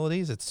Force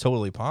abilities? It's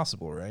totally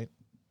possible, right?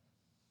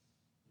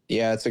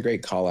 Yeah, it's a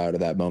great call out of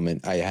that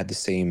moment. I had the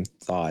same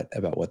thought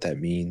about what that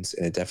means,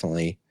 and it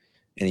definitely,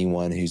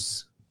 anyone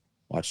who's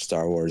watched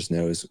Star Wars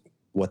knows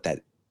what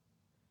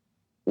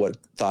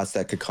thoughts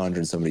that could conjure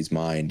in somebody's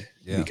mind.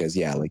 Yeah. Because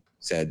like you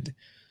said,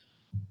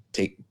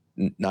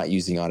 not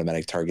using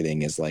automatic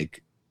targeting is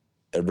like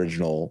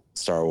original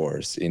Star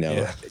Wars,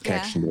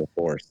 connection to the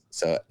Force.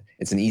 So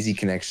it's an easy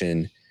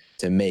connection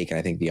to make, and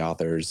I think the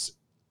authors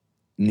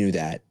knew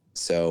that.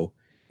 So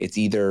it's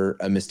either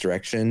a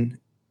misdirection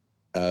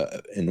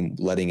and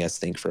letting us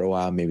think for a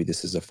while, maybe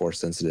this is a Force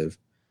sensitive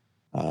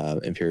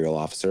Imperial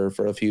officer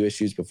for a few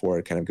issues before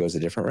it kind of goes a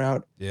different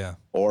route. Yeah.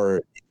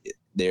 Or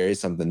there is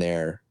something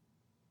there,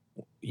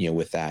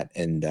 with that.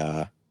 And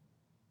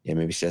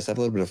maybe she does have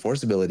a little bit of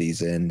Force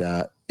abilities. And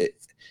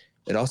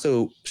it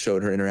also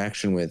showed her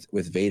interaction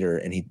with Vader,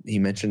 and he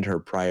mentioned her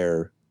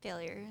prior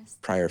failures.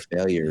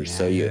 Yeah.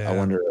 So I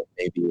wonder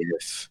maybe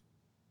if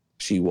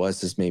she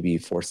was this maybe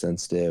Force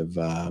sensitive,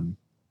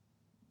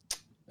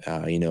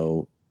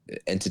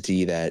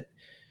 entity that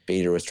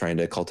Vader was trying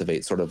to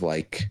cultivate, sort of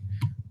like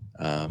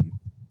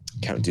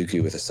Count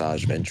Dooku with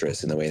Asajj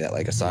Ventress, in the way that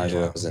like Asajj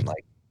wasn't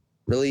like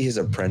really his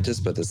apprentice,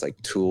 but this like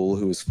tool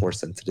who was Force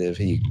sensitive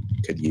he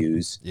could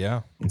use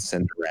and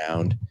send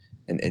around.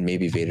 And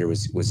maybe Vader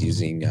was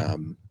using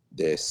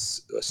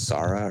this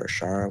Shara, I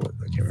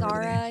can't remember.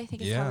 Zara, I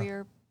think is how we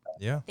were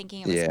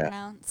thinking it was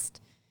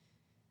pronounced.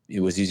 He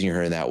was using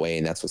her in that way,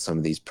 and that's what some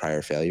of these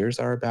prior failures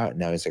are about.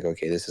 Now he's like,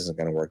 okay, this isn't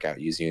going to work out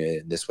using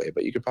it in this way,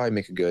 but you could probably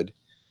make a good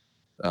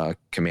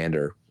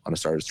commander on a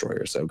Star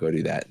Destroyer, so go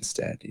do that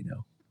instead,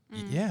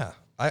 Yeah.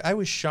 I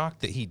was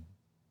shocked that he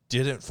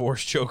didn't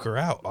force choke her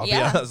out. I'll be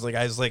honest.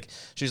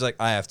 She's like,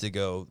 I have to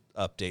go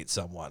update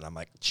someone. I'm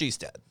like, she's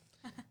dead.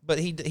 But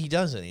he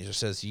doesn't. He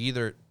just says he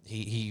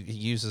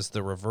uses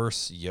the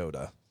reverse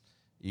Yoda.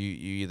 You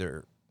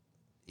either,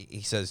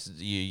 he says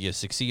you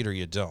succeed or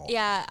you don't.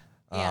 Yeah.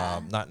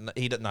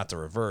 Not the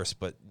reverse,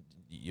 but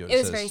Yoda it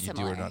was says very you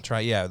similar. do or not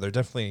try. Yeah, they're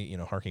definitely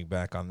harking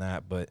back on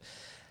that, but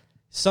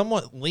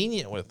somewhat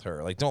lenient with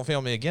her. Like, don't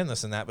fail me again,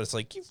 this and that. But it's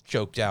like, you've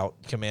choked out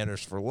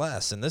commanders for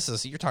less, and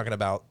you're talking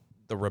about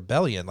the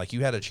rebellion. Like,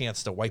 you had a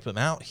chance to wipe them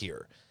out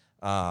here.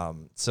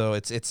 So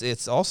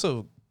it's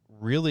also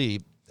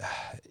really,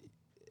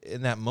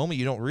 in that moment,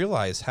 you don't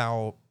realize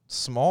how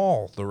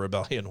small the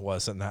rebellion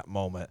was in that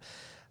moment.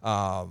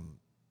 A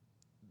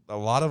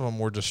lot of them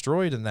were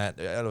destroyed in that.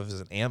 I don't know if it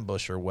was an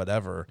ambush or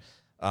whatever,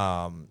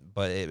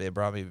 but it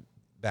brought me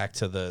back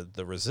to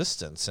the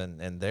Resistance,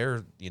 and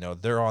they're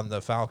on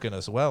the Falcon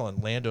as well.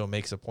 And Lando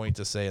makes a point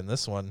to say in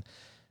this one,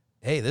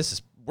 hey,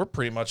 we're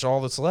pretty much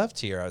all that's left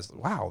here. I was,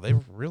 wow, they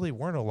really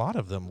weren't a lot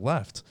of them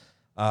left.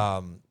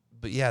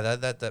 But yeah,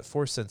 that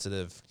Force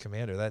sensitive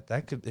commander,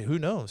 that could, who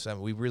knows? I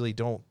mean, we really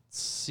don't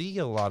see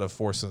a lot of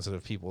Force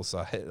sensitive people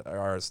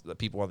the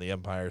people on the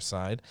Empire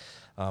side,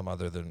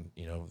 other than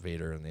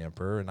Vader and the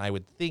Emperor. And I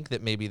would think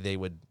that maybe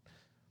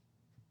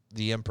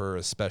the Emperor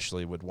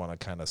especially would want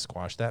to kind of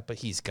squash that, but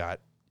he's got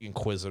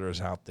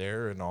Inquisitors out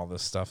there and all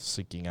this stuff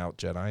seeking out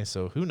Jedi.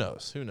 So who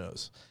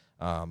knows?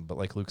 But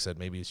like Luke said,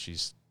 maybe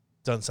she's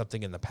done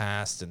something in the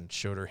past and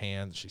showed her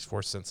hand. She's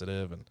Force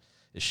sensitive, and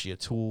is she a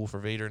tool for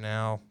Vader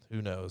now?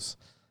 Who knows?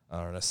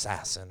 Or an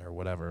assassin or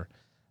whatever.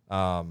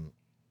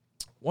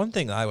 One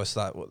thing I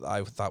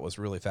thought was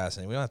really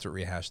fascinating. We don't have to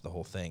rehash the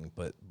whole thing,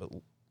 but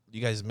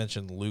you guys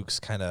mentioned Luke's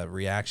kind of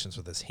reactions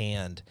with his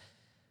hand.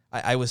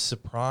 I was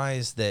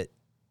surprised that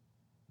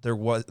there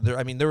was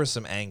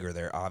some anger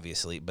there,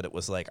 obviously, but it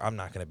was like, I'm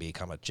not going to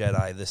become a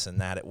Jedi, this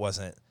and that. It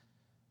wasn't,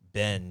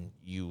 Ben,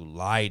 you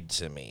lied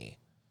to me.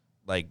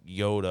 like,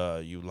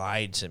 Yoda, you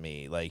lied to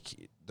me.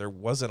 Like, there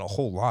wasn't a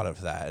whole lot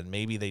of that, and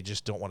maybe they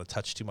just don't want to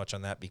touch too much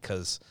on that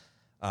because,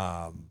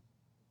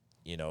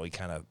 he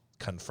kind of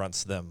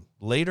confronts them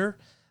later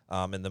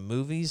in the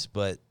movies,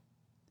 but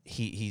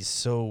he's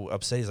so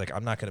upset. He's like,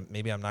 I'm not going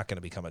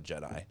to become a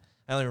Jedi. I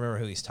don't remember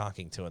who he's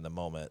talking to in the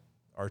moment.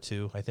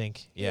 R2, I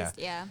think. Yeah.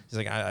 He's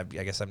like, I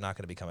guess I'm not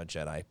going to become a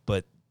Jedi,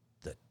 but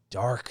the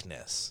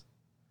darkness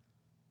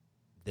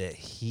that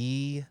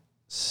he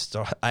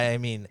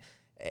the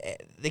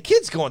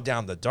kid's going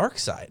down the dark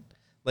side.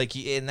 Like,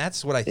 and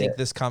that's what I think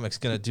this comic's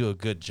going to do a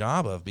good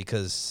job of,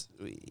 because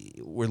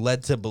we're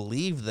led to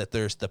believe that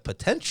there's the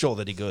potential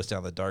that he goes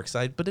down the dark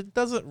side, but it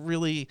doesn't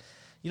really,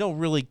 you don't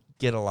really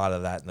get a lot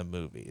of that in the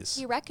movies.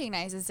 He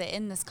recognizes it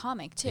in this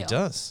comic, too. He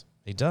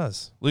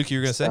does. Luke, you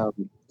were going to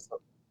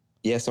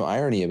say? Some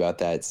irony about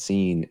that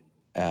scene.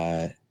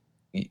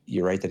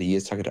 You're right that he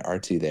is talking to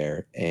R2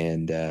 there,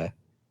 and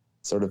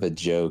sort of a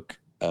joke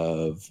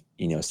of,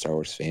 Star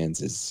Wars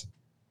fans is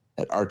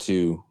that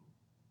R2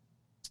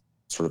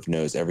 sort of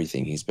knows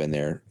everything. He's been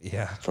there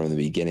from the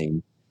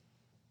beginning,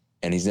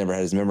 and he's never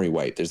had his memory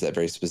wiped. There's that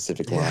very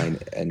specific line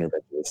in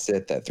Revenge of the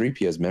Sith that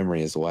 3PO's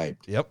memory is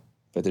wiped. Yep.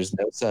 But there's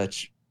no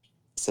such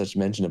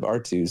mention of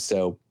R2.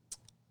 So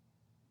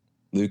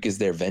Luke is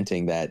there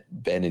venting that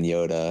Ben and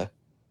Yoda,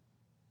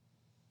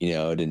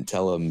 didn't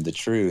tell him the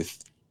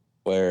truth,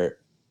 and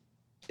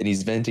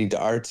he's venting to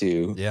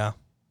R2. Yeah.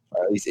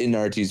 Or at least in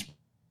R2's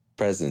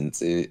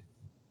presence.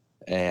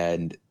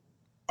 And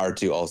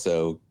R2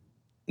 also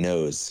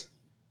knows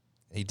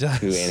he does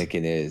who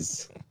Anakin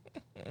is,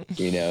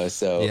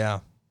 so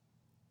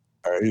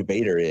or who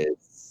Vader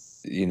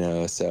is,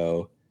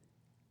 so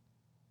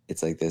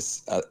it's like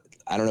this.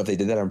 I don't know if they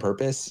did that on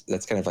purpose.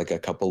 That's kind of like a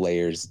couple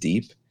layers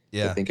deep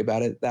to think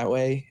about it that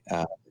way.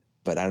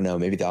 But I don't know,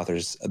 maybe the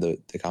authors of the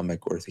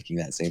comic were thinking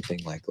that same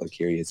thing. Like, look,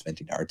 here he is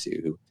venting to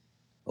R2, who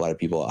a lot of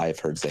people I've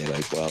heard say,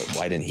 like, well,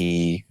 why didn't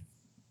he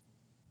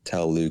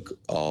tell Luke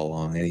all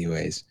along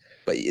anyways?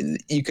 But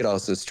you could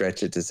also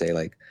stretch it to say,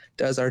 like,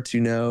 does R2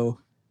 know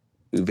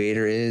who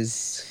Vader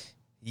is?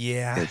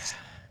 Yeah.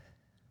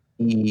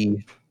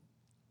 He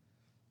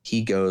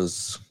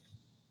goes,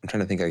 I'm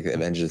trying to think, like,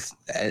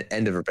 the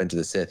end of Revenge of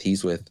the Sith,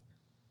 he's with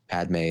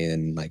Padme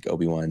and, like,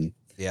 Obi-Wan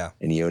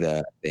and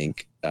Yoda, I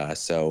think.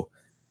 So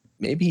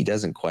maybe he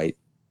doesn't quite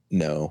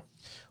know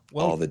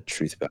all the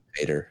truth about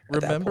Vader.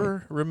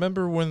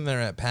 Remember when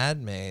they're at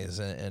Padme's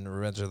in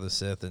Revenge of the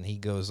Sith, and he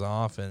goes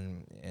off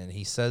and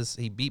he says,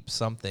 he beeps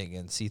something,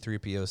 and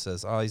C-3PO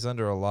says, oh, he's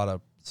under a lot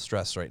of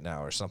stress right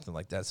now, or something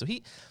like that. So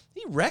he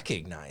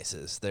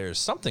recognizes there's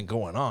something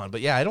going on.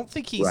 But I don't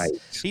think he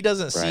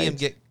doesn't see him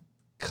get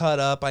cut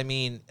up. I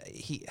mean,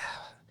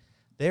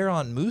 they're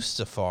on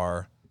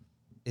Mustafar.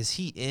 Is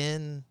he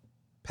in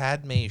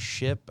Padme's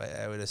ship?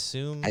 I would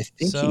assume. I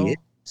think he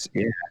is.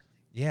 Yeah.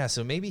 Yeah,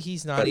 so maybe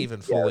he's not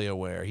even fully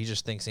aware. He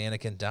just thinks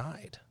Anakin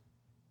died.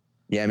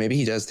 Yeah, maybe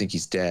he does think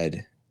he's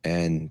dead,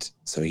 and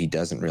so he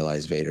doesn't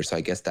realize Vader. So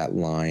I guess that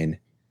line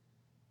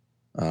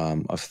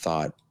of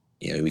thought,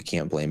 we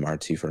can't blame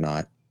R2 for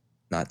not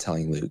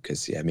telling Luke,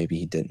 because maybe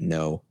he didn't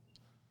know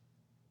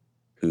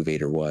who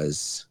Vader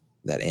was,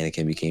 that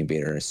Anakin became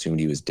Vader and assumed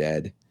he was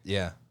dead.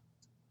 Yeah.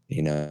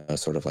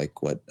 Sort of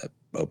like what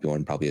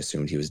Obi-Wan probably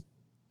assumed he was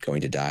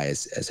going to die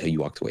as he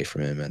walked away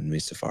from him in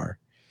Mustafar.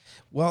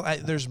 Well,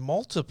 there's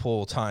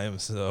multiple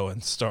times, though,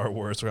 in Star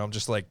Wars where I'm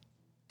just like,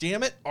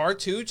 damn it,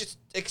 R2, just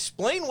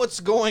explain what's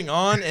going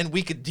on and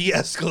we could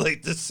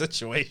de-escalate this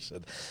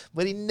situation.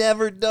 But he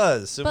never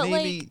does. So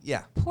maybe,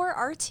 poor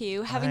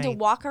R2 having to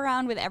walk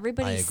around with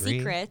everybody's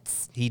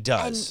secrets. He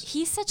does. And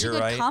he's such a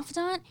good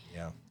confidant.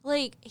 Yeah.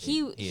 Like,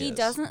 he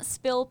doesn't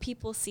spill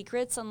people's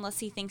secrets unless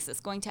he thinks it's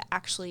going to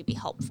actually be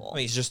helpful. I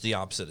mean, he's just the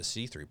opposite of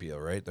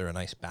C-3PO, right? They're a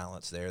nice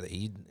balance there. That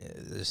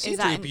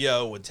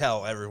C-3PO would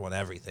tell everyone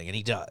everything, and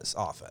he does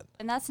often.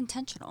 And that's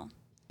intentional.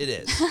 It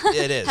is.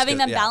 It is. Having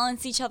them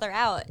balance each other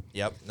out.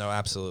 Yep. No,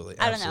 absolutely.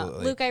 I don't know.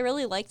 Luke, I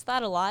really liked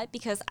that a lot,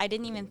 because I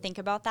didn't even think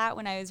about that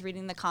when I was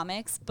reading the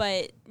comics.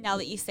 But now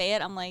that you say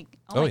it, I'm like,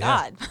 oh my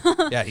God.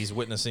 Yeah, he's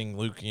witnessing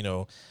Luke,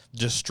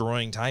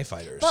 destroying TIE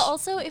fighters. But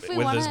also, if we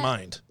want his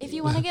mind. If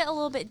you want to get a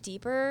little bit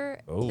deeper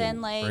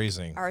than like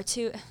phrasing.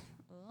 R2,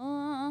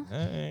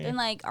 than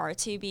like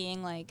R2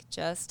 being like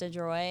just a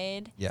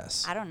droid.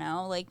 Yes. I don't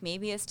know. Like,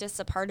 maybe it's just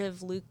a part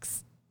of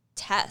Luke's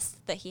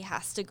test that he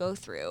has to go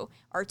through.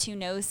 R2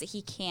 knows that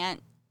he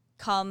can't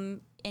come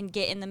and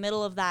get in the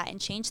middle of that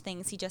and change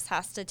things. He just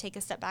has to take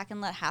a step back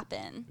and let it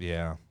happen.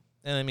 Yeah.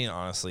 And I mean,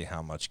 honestly,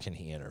 how much can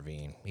he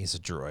intervene? He's a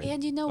droid.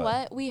 And you know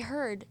what? We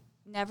heard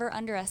never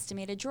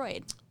underestimate a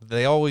droid.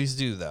 They always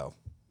do, though.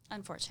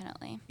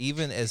 Unfortunately.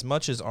 Even as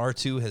much as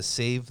R2 has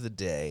saved the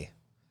day,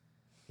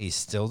 he's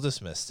still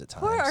dismissed at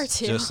times. Poor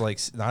R2. Just like,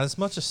 not as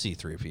much as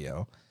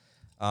C-3PO.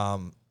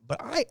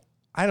 But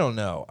I don't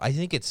know. I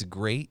think it's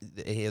great.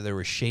 There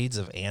were shades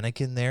of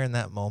Anakin there in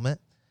that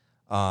moment.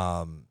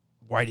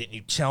 Why didn't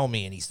you tell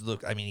me? And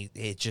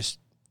it just,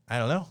 I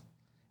don't know.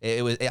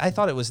 I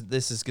thought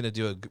this is going to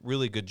do a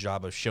really good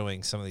job of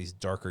showing some of these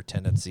darker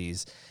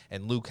tendencies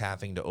and Luke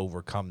having to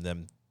overcome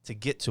them to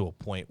get to a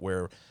point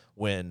where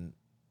when,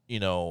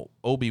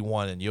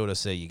 Obi-Wan and Yoda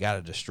say you got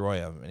to destroy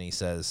him, and he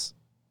says,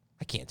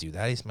 I can't do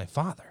that. He's my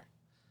father.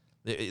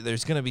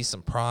 There's going to be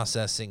some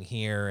processing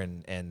here,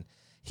 and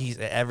he's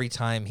every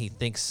time he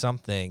thinks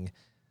something,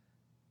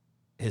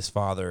 his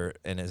father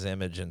and his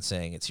image and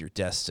saying it's your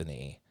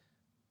destiny,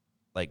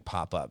 like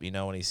pop up,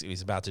 when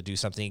he's about to do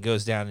something, he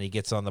goes down and he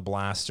gets on the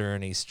blaster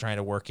and he's trying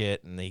to work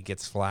it and he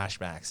gets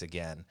flashbacks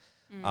again.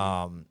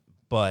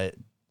 But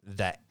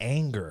that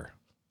anger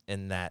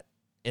in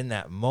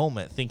that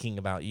moment, thinking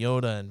about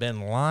Yoda and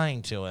Ben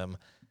lying to him,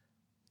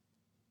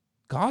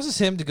 causes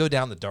him to go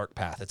down the dark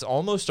path. It's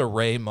almost a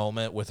Rey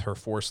moment with her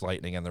Force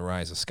lightning and the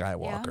Rise of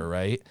Skywalker,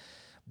 right?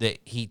 That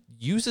he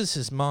uses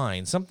his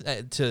mind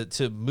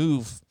to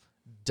move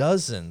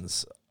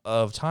dozens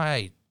of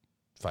TIE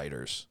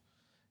fighters.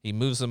 He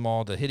moves them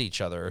all to hit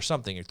each other or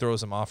something, or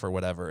throws them off or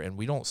whatever, and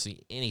we don't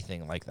see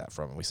anything like that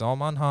from him. We saw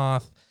him on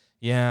Hoth.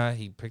 Yeah,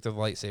 he picked up the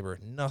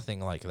lightsaber.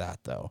 Nothing like that,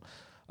 though.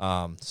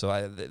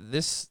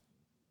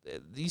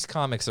 These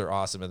comics are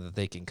awesome in that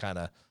they can kind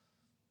of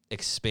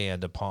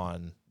expand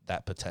upon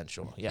that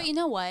potential. Yeah. But you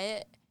know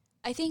what?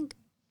 I think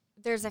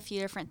there's a few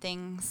different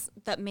things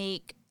that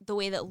make the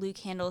way that Luke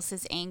handles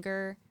his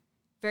anger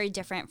very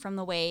different from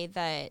the way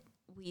that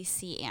we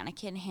see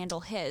Anakin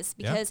handle his.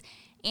 Because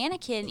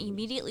Anakin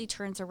immediately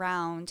turns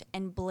around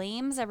and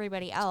blames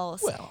everybody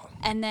else.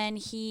 And then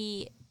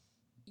he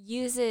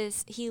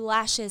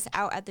lashes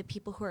out at the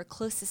people who are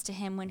closest to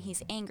him when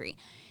he's angry.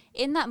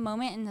 In that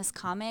moment in this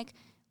comic,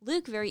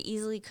 Luke very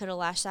easily could have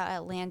lashed out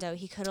at Lando.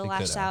 He could have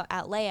lashed out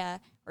at Leia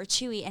or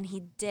Chewie, and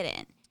he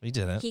didn't. He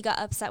didn't. He got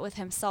upset with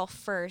himself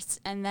first,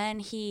 and then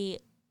he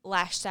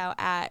lashed out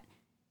at,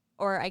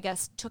 or I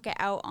guess took it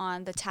out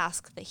on the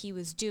task that he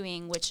was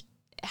doing, which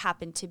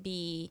happened to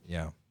be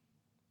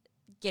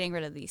getting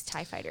rid of these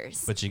TIE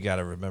fighters. But you got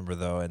to remember,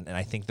 though, and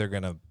I think they're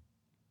gonna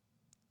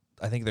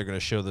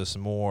show this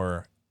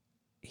more.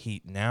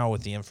 Now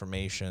with the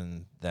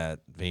information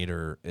that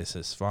Vader is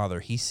his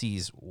father, he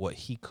sees what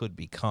he could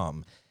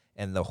become,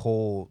 and the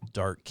whole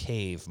dark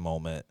cave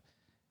moment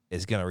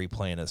is going to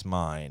replay in his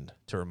mind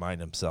to remind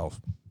himself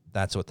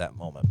that's what that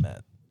moment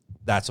meant.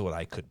 That's what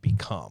I could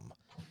become.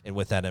 And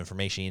with that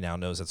information, he now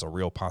knows it's a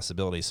real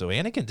possibility. So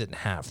Anakin didn't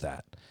have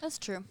that. That's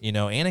true.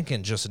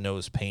 Anakin just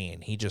knows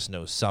pain. He just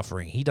knows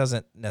suffering. He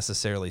doesn't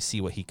necessarily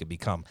see what he could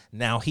become.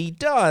 Now he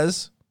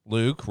does,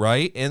 Luke,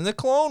 right? In the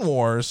Clone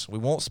Wars, we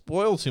won't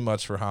spoil too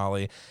much for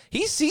Holly.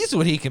 He sees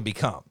what he can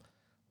become.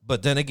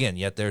 But then again,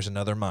 yet there's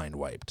another mind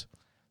wiped.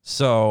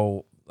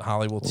 So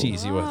Holly will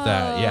tease you with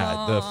that.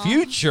 Yeah, the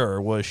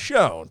future was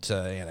shown to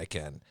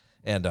Anakin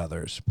and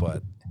others,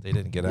 but they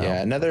didn't get out.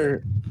 Yeah,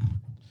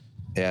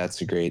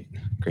 it's a great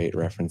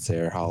reference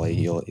there, Holly.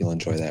 You'll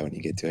enjoy that when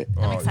you get to it.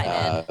 I'm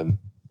excited.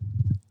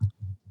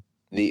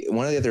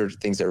 One of the other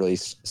things that really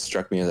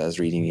struck me as I was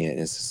reading it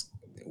is this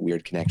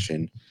weird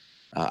connection.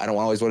 I don't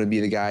always want to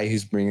be the guy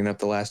who's bringing up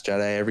The Last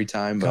Jedi every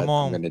time, but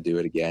I'm going to do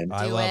it again.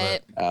 I love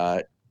it.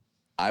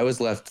 I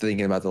was left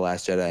thinking about The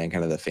Last Jedi and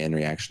kind of the fan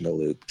reaction to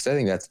Luke, because I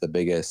think that's the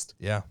biggest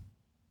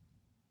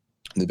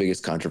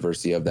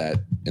controversy of that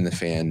in the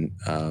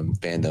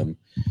fandom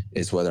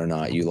is whether or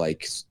not you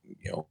like,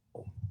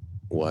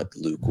 what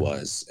Luke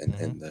was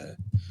and the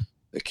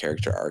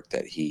character arc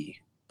that he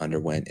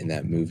underwent in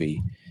that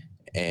movie.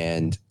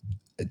 And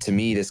to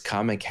me, this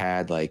comic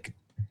had like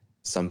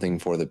something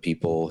for the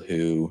people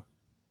who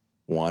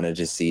wanted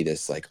to see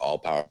this like all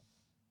powerful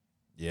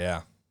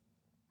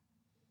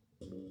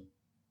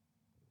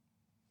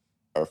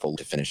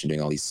to finish and doing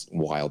all these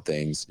wild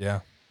things.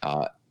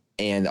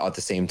 And at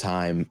the same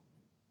time,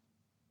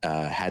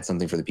 had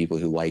something for the people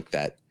who like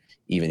that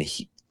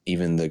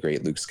even the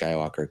great Luke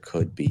Skywalker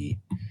could be,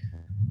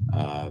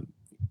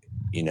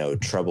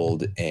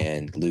 troubled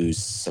and lose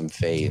some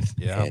faith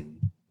and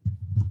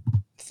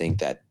think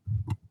that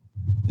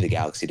the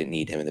galaxy didn't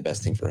need him, and the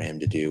best thing for him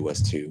to do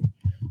was to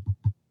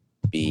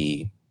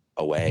be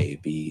away,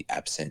 be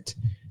absent.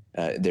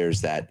 There's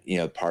that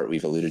part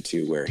we've alluded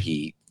to where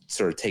he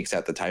sort of takes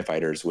out the TIE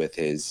fighters with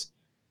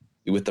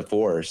the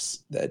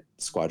Force, that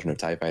squadron of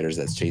TIE fighters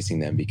that's chasing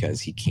them,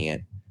 because he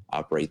can't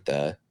operate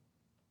the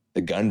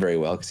gun very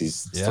well because he's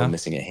still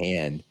missing a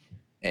hand.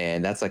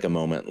 And that's like a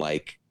moment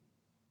like,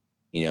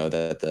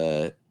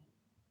 that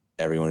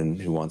everyone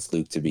who wants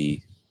Luke to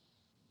be,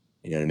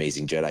 an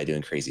amazing Jedi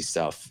doing crazy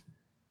stuff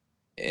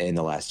in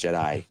The Last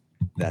Jedi,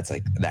 that's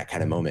like that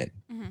kind of moment.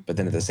 Mm-hmm. But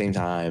then at the same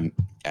time,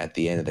 at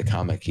the end of the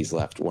comic, he's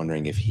left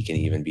wondering if he can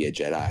even be a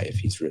Jedi, if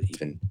he's really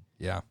even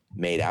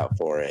made out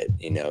for it,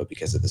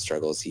 because of the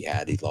struggles he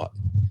had. He lost,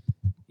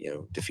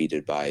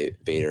 defeated by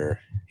Vader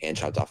and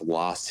chopped off,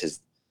 lost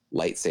his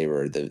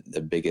lightsaber,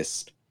 the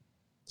biggest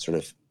sort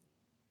of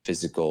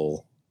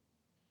physical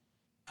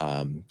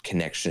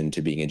connection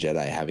to being a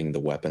Jedi, having the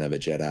weapon of a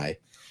Jedi.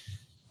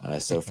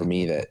 So for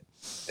me, that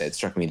it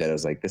struck me that it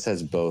was like, this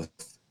has both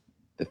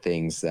the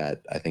things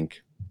that I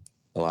think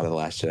a lot of the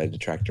Last Jedi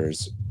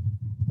detractors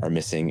are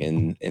missing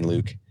in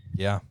Luke.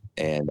 Yeah.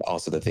 And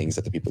also the things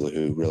that the people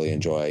who really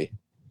enjoy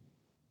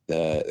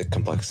the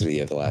complexity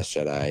of The Last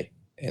Jedi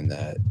and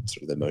the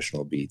sort of the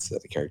emotional beats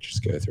that the characters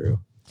go through.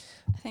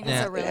 I think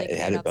that's a really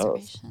good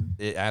observation.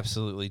 It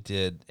absolutely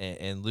did.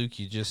 And Luke,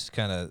 you just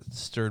kind of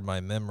stirred my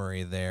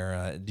memory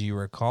there. Do you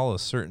recall a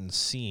certain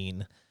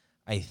scene,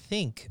 I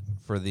think,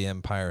 for The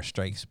Empire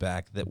Strikes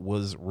Back that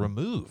was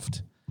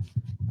removed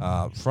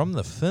from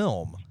the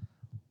film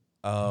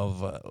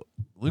of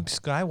Luke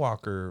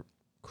Skywalker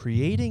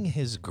creating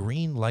his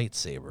green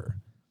lightsaber?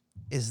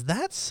 Is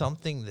that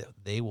something that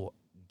they will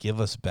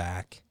give us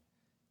back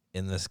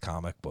in this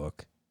comic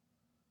book?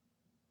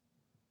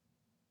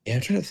 Yeah,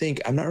 I'm trying to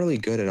think. I'm not really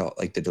good at all,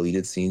 like the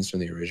deleted scenes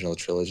from the original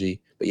trilogy.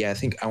 But yeah,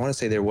 I want to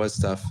say there was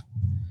stuff,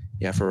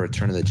 for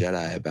Return of the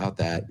Jedi about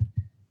that.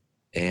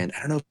 And I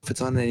don't know if it's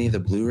on any of the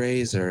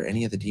Blu-rays or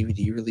any of the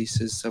DVD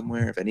releases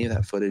somewhere, if any of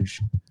that footage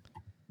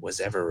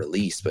was ever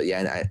released. But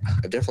yeah,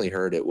 I've definitely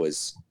heard it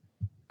was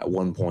at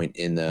one point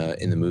in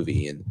the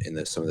movie,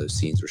 and some of those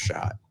scenes were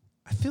shot.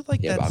 I feel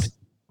like that's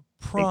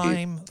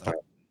prime.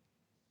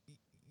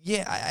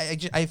 Yeah,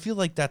 I feel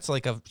like that's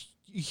like a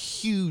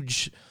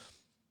huge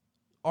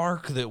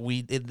arc that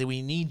we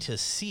need to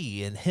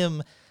see. And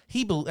him,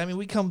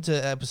 we come to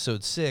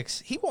episode 6.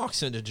 He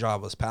walks into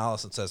Jabba's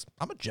palace and says,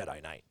 "I'm a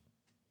Jedi Knight."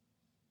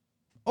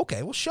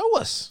 Okay, well, show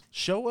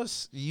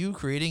us you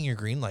creating your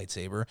green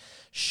lightsaber.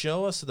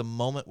 Show us the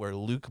moment where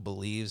Luke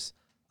believes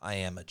I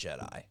am a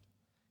Jedi,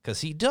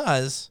 because he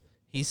does.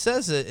 He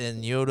says it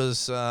in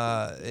Yoda's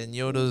in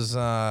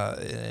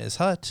his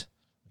hut.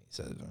 He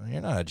says,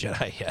 "You're not a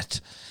Jedi yet."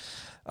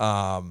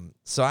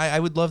 So I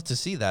would love to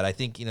see that. I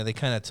think, they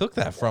kind of took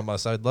that from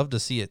us. I'd love to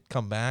see it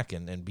come back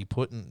and be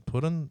put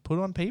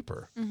on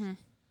paper. Mm-hmm.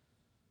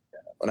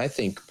 And I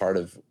think part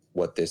of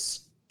what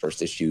this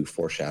first issue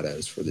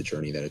foreshadows for the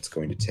journey that it's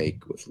going to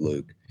take with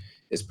Luke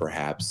is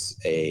perhaps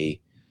a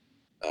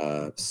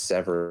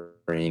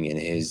severing in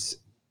his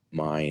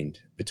mind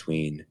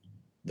between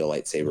the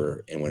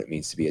lightsaber and what it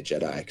means to be a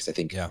Jedi. Because I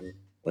think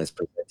when it's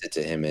presented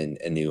to him in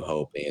A New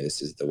Hope,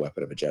 this is the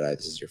weapon of a Jedi,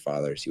 this is your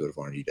father's, he would have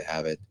wanted you to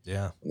have it.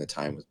 Yeah. When the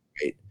time was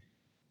right.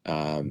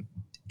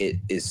 It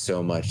is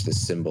so much the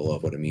symbol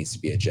of what it means to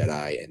be a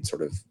Jedi, and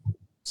sort of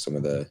some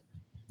of the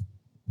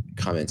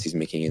comments he's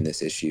making in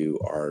this issue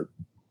are,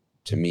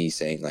 to me,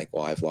 saying like,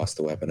 well, I've lost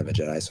the weapon of a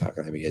Jedi, so how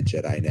can I be a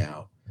Jedi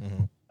now?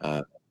 Mm-hmm.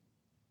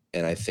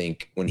 And I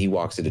think when he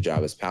walks into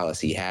Jabba's palace,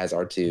 he has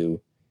R2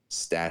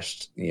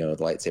 stashed, the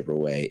lightsaber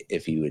away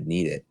if he would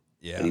need it.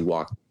 Yeah. But he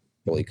walked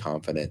fully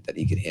confident that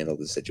he could handle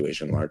the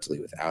situation largely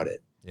without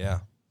it. Yeah.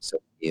 So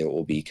it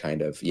will be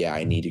kind of,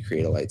 I need to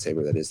create a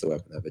lightsaber that is the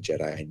weapon of a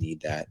Jedi. I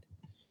need that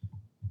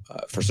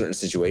for certain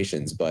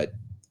situations. But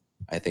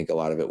I think a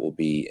lot of it will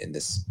be in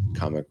this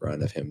comic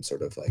run of him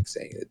sort of like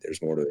saying that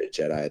there's more to a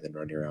Jedi than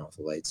running around with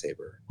a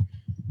lightsaber.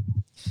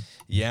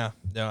 Yeah,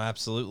 no,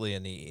 absolutely.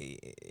 And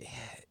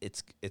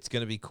it's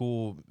going to be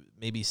cool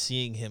maybe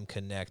seeing him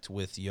connect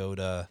with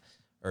Yoda,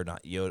 or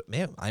not Yoda.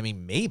 Man,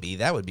 maybe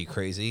that would be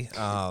crazy.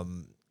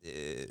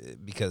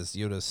 Because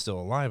Yoda's still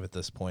alive at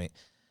this point.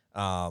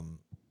 That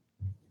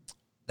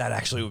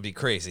actually would be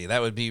crazy.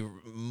 That would be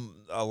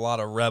a lot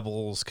of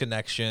Rebels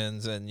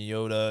connections and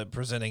Yoda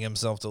presenting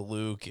himself to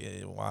Luke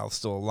while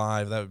still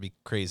alive. That would be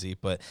crazy.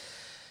 But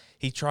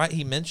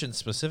he mentioned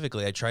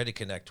specifically, I tried to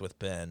connect with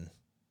Ben,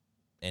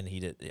 and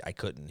I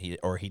couldn't. He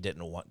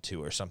didn't want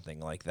to, or something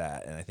like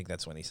that. And I think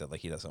that's when he said,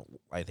 like,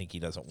 I think he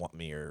doesn't want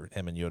me, or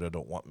him and Yoda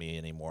don't want me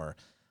anymore.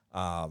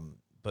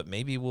 But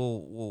maybe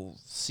we'll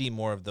see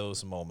more of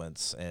those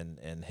moments,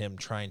 and him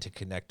trying to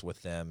connect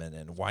with them,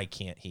 and why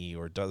can't he,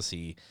 or does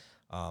he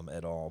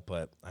at all?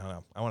 But I don't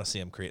know. I want to see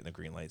him creating the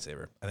green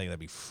lightsaber. I think that'd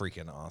be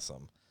freaking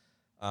awesome.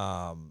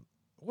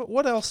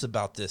 What else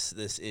about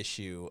this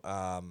issue?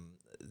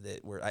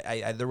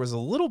 There was a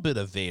little bit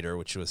of Vader,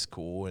 which was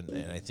cool,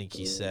 and I think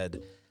he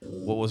said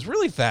what was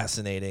really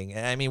fascinating.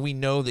 I mean, we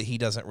know that he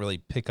doesn't really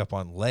pick up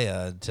on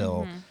Leia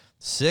until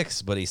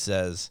 6, but he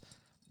says,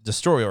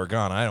 "Destroy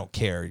Organa. I don't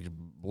care. You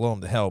blow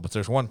him to hell, but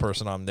there's one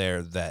person on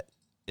there that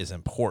is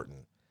important."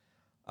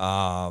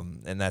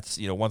 And that's,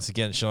 once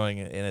again showing,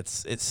 and it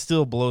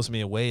still blows me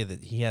away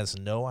that he has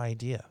no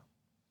idea.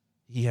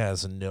 He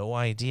has no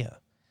idea.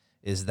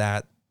 Is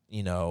that,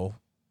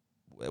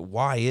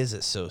 why is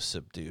it so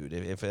subdued?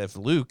 If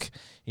Luke,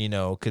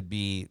 could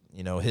be,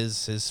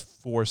 his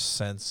Force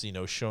sense,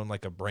 shown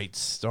like a bright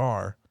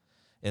star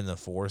in the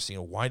Force,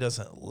 why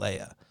doesn't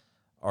Leia?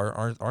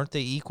 Aren't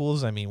they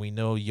equals? I mean, we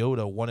know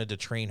Yoda wanted to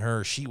train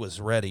her. She was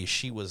ready.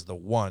 She was the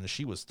one.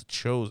 She was the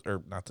chosen,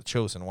 or not the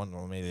chosen one.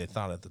 Well, maybe they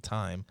thought at the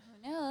time.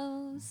 Who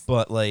knows?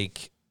 But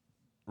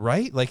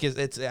right? Like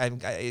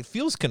it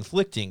feels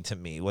conflicting to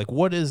me. Like,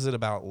 what is it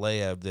about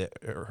Leia that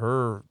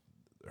her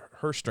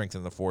strength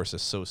in the Force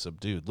is so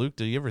subdued? Luke,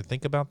 do you ever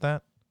think about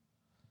that?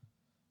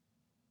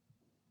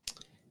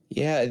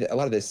 Yeah, a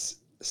lot of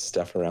this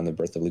stuff around the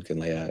birth of Luke and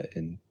Leia,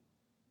 and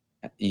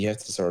you have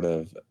to sort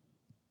of,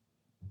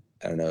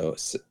 I don't know,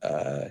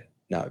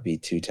 not be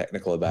too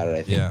technical about it,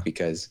 I think,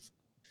 because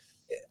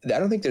I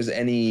don't think there's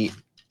any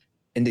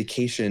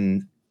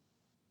indication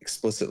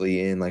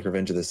explicitly in like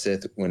Revenge of the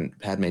Sith when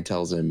Padme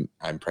tells him,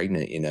 "I'm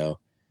pregnant,"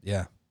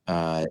 Yeah.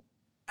 I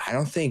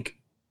don't think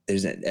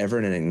there's ever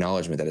an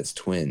acknowledgement that it's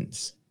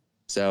twins.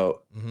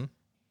 So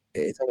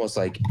it's almost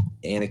like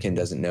Anakin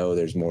doesn't know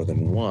there's more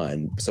than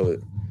one. So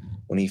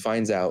when he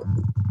finds out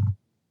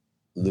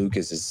Luke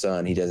is his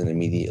son, he doesn't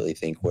immediately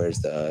think, where's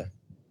the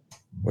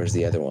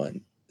other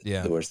one?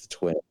 Yeah. Where's the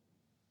twin?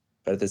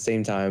 But at the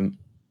same time,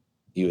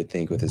 you would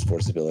think with his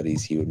Force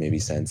abilities, he would maybe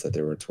sense that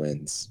there were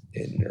twins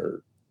in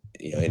her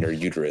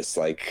uterus,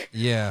 like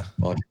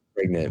while she's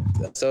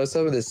pregnant. So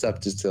some of this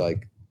stuff, just to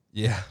like,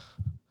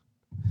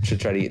 should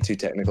try to get too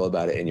technical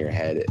about it in your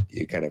head,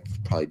 you kind of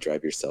probably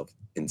drive yourself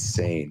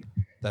insane.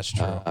 That's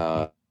true.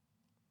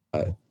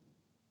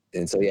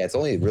 And so it's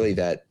only really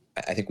that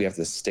I think we have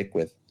to stick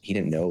with. He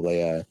didn't know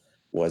Leia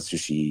was who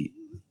she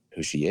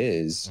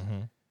is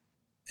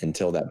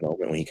until that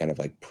moment when he kind of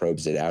like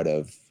probes it out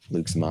of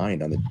Luke's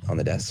mind on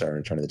the Death Star in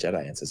Return of the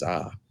Jedi and says,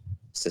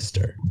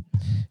 sister.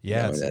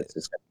 Yeah. And that's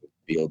just kind of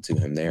revealed to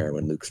him there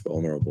when Luke's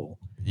vulnerable.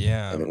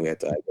 Yeah. I mean, we have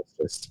to, I guess,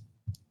 just,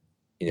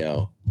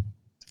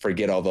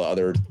 forget all the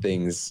other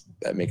things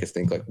that make us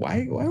think like,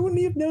 why wouldn't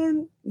he have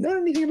known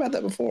anything about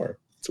that before?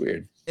 It's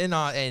weird. And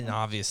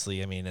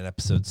obviously, I mean, in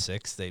episode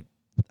 6, they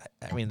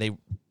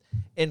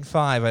in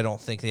 5, I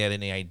don't think they had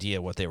any idea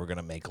what they were going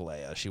to make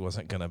Leia. She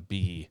wasn't going to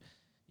be,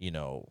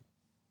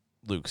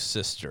 Luke's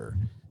sister.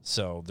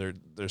 So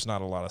there's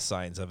not a lot of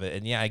signs of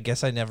it. And I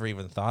guess I never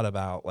even thought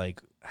about, like,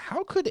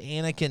 how could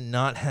Anakin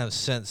not have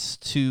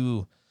sensed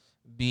two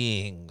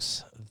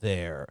beings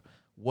there?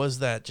 Was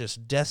that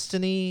just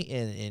destiny?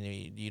 And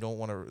you don't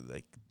want to,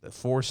 like, the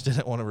Force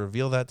didn't want to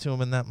reveal that to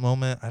him in that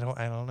moment? I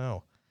don't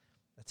know.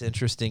 That's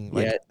interesting,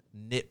 like,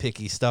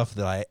 nitpicky stuff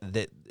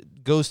that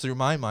goes through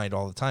my mind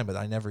all the time, but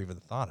I never even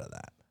thought of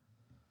that.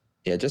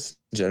 Yeah, just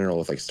in general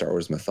with like Star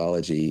Wars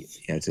mythology,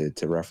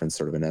 to reference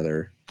sort of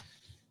another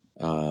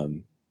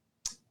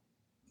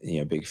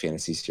big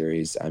fantasy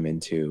series I'm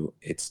into.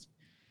 It's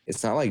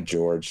not like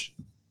George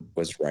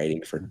was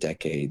writing for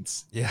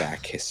decades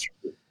back history.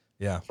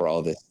 Yeah. For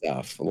all this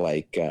stuff.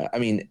 Like, I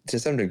mean, to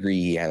some degree,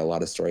 he had a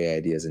lot of story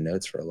ideas and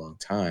notes for a long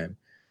time.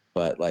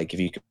 But like, if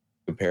you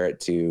compare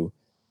it to,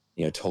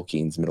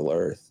 Tolkien's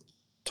Middle-earth,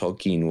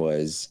 Tolkien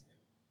was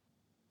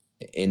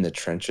in the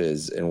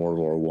trenches in World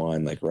War I,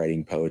 like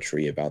writing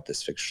poetry about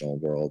this fictional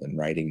world and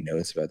writing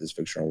notes about this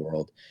fictional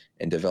world,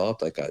 and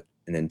developed like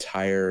an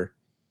entire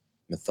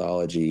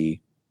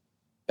mythology,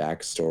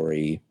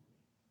 backstory,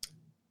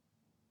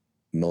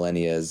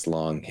 millennia's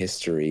long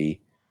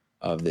history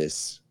of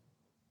this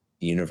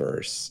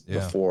universe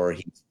before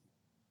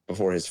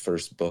his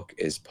first book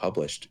is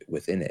published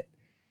within it.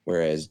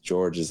 Whereas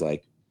George is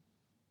like,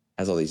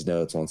 has all these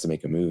notes, wants to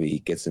make a movie,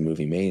 gets the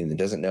movie made, and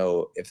doesn't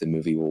know if the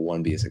movie will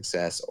be a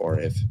success or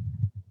if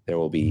there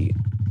will be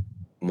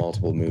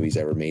multiple movies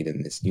ever made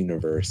in this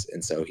universe.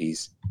 And so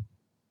he's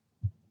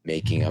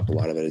making up a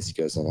lot of it as he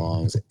goes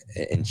along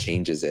and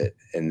changes it.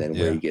 And then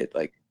where you get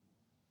like,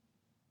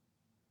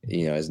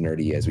 as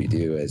nerdy as we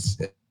do, as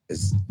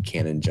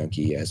canon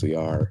junkie as we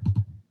are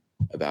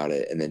about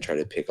it, and then try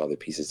to pick all the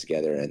pieces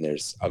together. And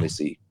there's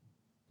obviously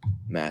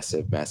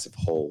massive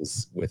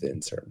holes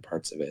within certain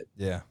parts of it.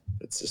 Yeah.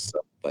 It's just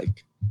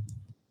like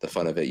the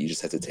fun of it. You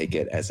just have to take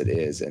it as it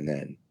is and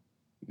then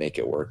make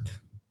it work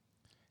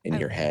in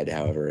your head,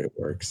 however it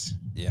works.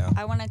 Yeah.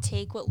 I want to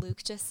take what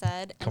Luke just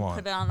said and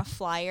put it on a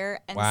flyer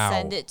and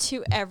send it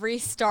to every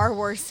Star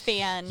Wars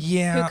fan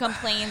who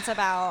complains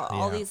about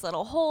all these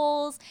little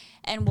holes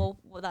and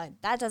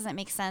that doesn't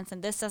make sense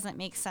and this doesn't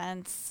make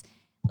sense.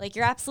 Like,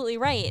 you're absolutely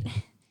right.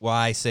 Well,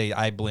 I say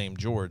I blame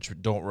George.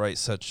 Don't write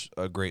such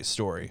a great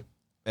story,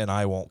 and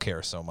I won't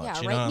care so much.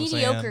 Yeah, you write know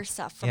mediocre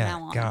stuff from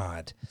now on.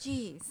 God.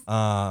 Jeez.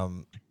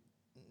 And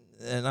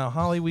now,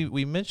 Holly,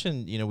 we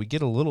mentioned, we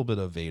get a little bit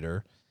of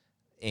Vader,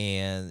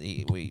 and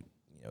he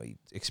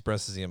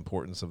expresses the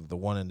importance of the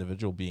one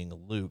individual being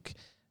Luke.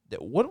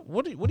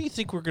 What do you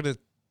think we're gonna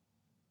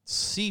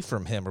see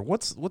from him, or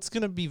what's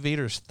gonna be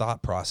Vader's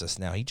thought process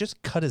now? He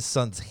just cut his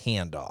son's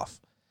hand off.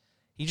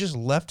 He just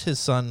left his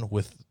son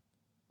with,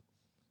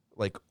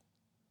 like,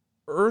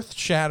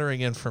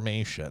 earth-shattering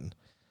information.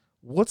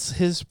 What's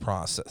his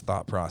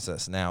thought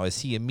process now? Is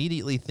he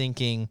immediately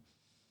thinking,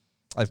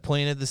 I've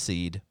planted the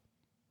seed,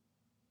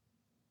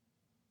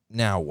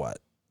 now what?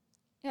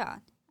 Yeah,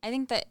 I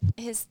think that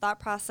his thought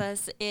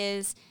process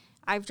is,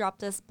 I've dropped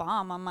this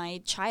bomb on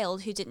my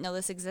child who didn't know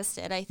this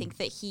existed. I think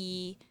that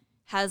he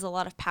has a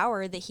lot of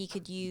power that he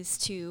could use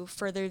to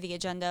further the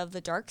agenda of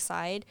the dark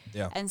side.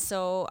 Yeah. And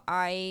so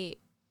I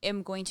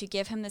am going to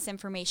give him this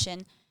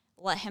information,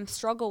 let him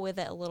struggle with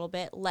it a little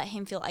bit, let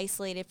him feel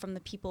isolated from the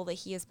people that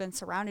he has been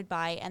surrounded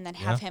by, and then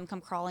have him come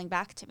crawling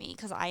back to me,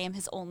 because I am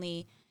his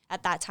only,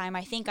 at that time,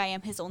 I think I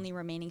am his only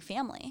remaining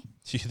family.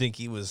 Do you think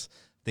he was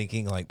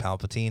thinking like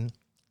Palpatine?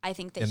 I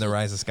think that in The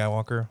Rise of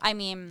Skywalker? I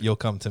mean, you'll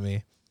come to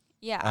me.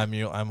 Yeah.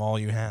 I'm all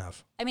you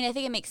have. I mean, I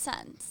think it makes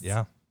sense.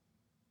 Yeah.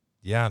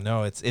 Yeah,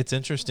 no, it's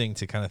interesting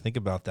to kind of think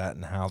about that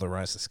and how The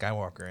Rise of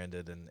Skywalker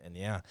ended. And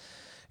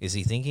is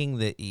he thinking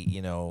that,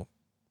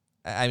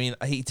 I mean,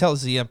 he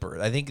tells the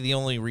Emperor. I think the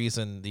only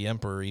reason the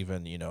Emperor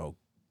even,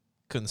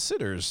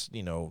 considers,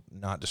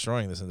 not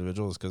destroying this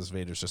individual is because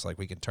Vader's just like,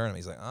 we can turn him.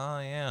 He's like,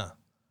 oh, yeah,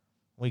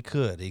 we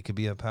could. He could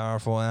be a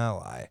powerful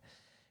ally.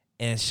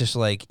 And it's just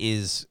like,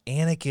 is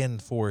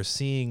Anakin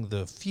foreseeing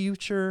the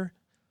future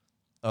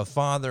of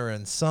father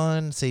and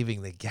son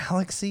saving the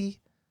galaxy?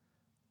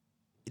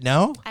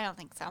 No? I don't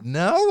think so.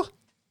 No?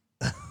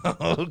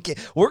 Okay.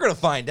 We're going to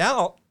find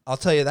out. I'll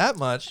tell you that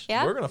much.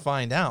 Yeah? We're going to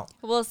find out.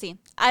 We'll see.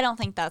 I don't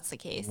think that's the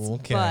case.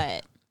 Okay.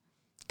 But,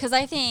 because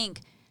I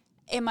think,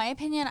 in my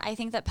opinion, I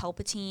think that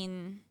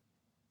Palpatine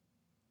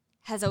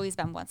has always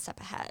been one step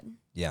ahead.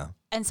 Yeah.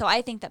 And so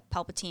I think that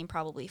Palpatine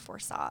probably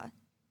foresaw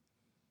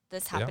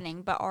this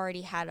happening, but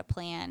already had a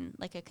plan,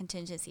 like a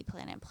contingency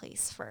plan in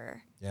place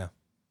for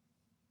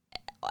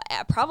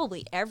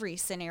probably every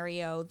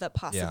scenario that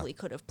possibly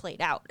could have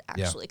played out,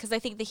 actually. Because I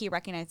think that he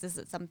recognizes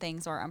that some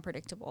things are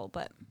unpredictable,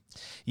 but...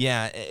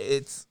 Yeah,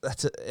 it's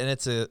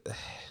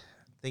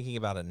thinking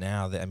about it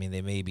now, that, I mean,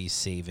 they may be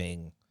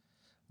saving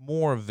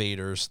more of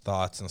Vader's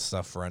thoughts and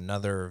stuff for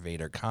another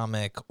Vader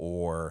comic,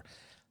 or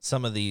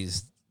some of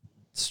these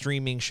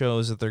streaming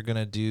shows that they're going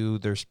to do.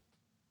 There's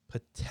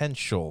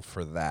potential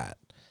for that.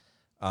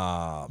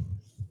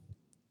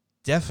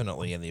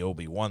 Definitely in the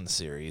Obi-Wan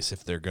series,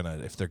 if they're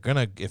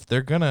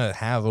gonna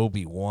have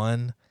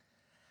Obi-Wan,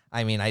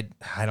 I mean, I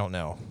don't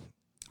know.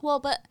 Well,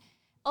 but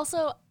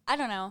also, I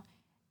don't know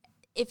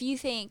if you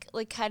think,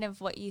 like, kind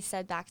of what you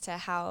said back to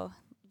how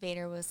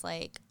Vader was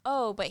like,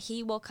 oh, but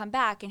he will come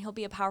back and he'll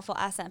be a powerful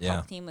asset. And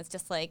Palpatine was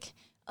just like,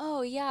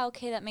 oh yeah,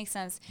 okay, that makes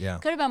sense. Yeah,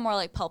 could have been more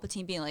like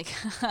Palpatine being like,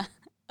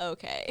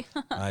 okay,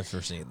 I've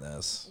foreseen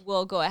this.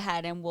 We'll go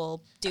ahead and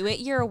we'll do it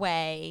your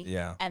way.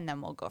 Yeah, and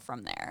then we'll go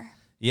from there.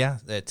 Yeah,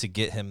 to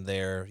get him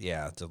there.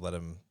 Yeah, to let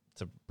him,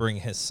 to bring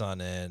his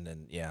son in,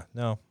 and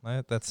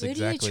that's Who exactly.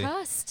 Who do you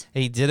trust?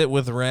 He did it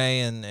with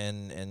Rey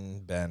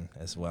and Ben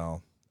as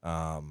well.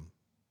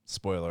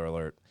 Spoiler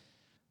alert.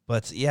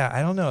 But yeah,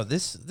 I don't know.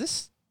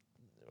 This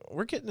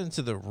we're getting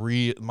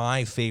into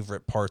my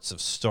favorite parts of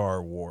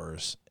Star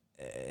Wars,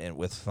 and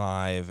with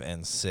 5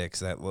 and 6,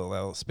 that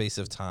little space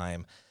of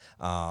time.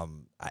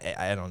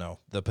 I don't know.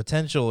 The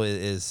potential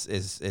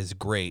is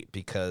great,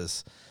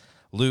 because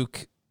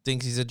Luke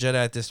thinks he's a Jedi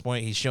at this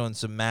point. He's showing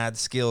some mad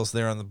skills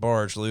there on the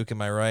barge. Luke,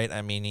 am I right?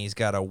 I mean, he's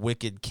got a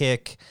wicked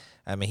kick.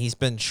 I mean, he's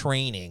been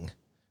training.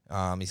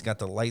 He's got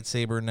the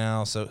lightsaber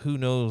now, so who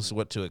knows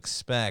what to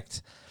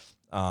expect.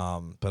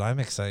 But I'm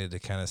excited to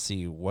kind of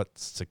see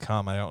what's to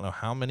come. I don't know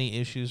how many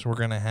issues we're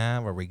going to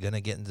have. Are we going to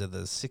get into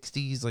the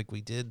 60s like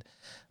we did,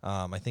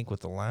 I think,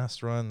 with the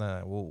last run?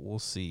 We'll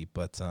see.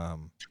 But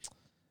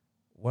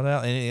what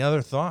else? Any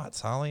other thoughts,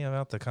 Holly,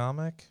 about the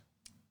comic?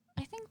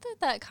 I think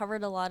that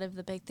covered a lot of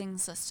the big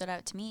things that stood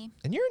out to me.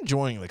 And you're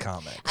enjoying the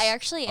comics. I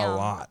actually am. A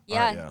lot.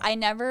 Yeah, I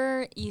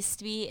never used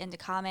to be into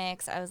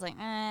comics. I was like,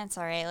 it's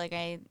all right. Like,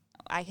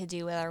 I could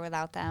do with or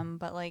without them.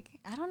 But, like,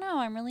 I don't know.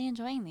 I'm really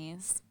enjoying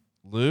these.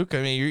 Luke,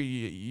 I mean,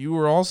 you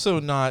were also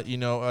not,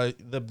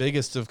 the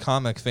biggest of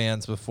comic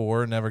fans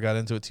before. Never got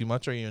into it too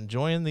much. Are you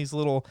enjoying these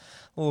little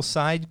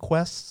side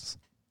quests?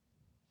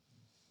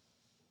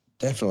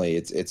 Definitely.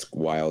 It's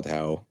wild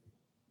how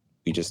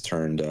we just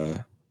turned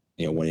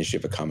one issue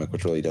of a comic,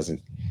 which really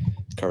doesn't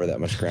cover that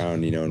much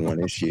ground, in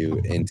one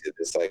issue, into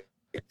this like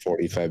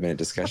 45-minute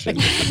discussion,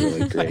 which is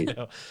really great.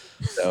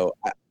 So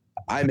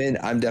I'm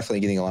definitely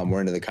getting a lot more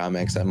into the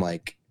comics. I'm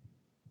like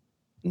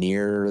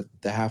near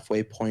the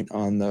halfway point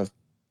on the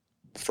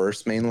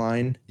first main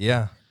line.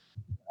 Yeah.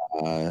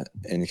 And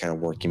kind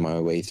of working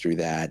my way through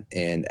that.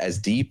 And as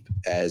deep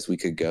as we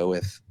could go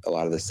with a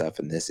lot of the stuff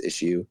in this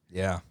issue.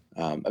 Yeah.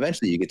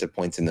 Eventually you get to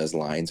points in those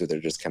lines where they're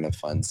just kind of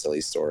fun,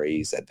 silly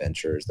stories,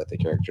 adventures that the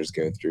characters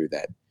go through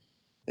that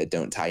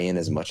don't tie in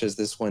as much as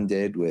this one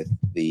did with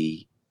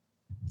the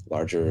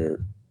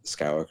larger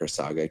Skywalker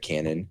saga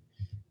canon.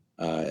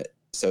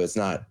 So it's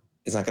not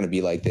going to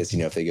be like this,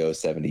 if they go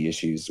 70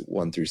 issues,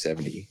 1 through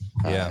 70.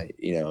 Yeah.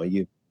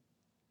 You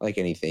like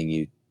anything,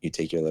 you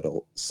take your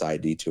little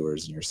side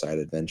detours and your side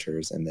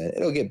adventures, and then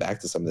it'll get back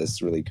to some of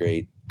this really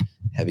great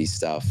heavy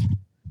stuff.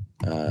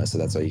 So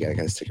that's why you got to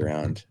kind of stick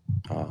around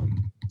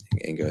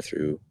and go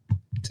through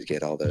to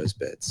get all those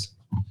bits.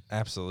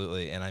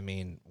 Absolutely. And I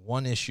mean,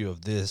 one issue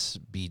of this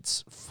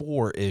beats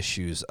 4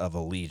 issues of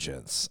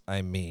Allegiance.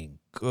 I mean,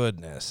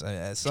 goodness.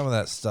 Some of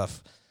that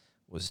stuff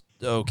was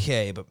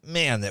okay, but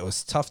man, that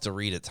was tough to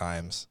read at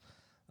times.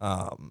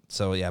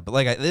 So yeah, but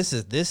like this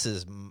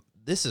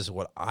is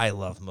what I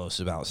love most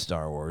about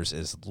Star Wars,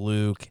 is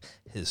Luke,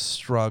 his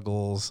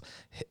struggles,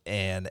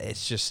 and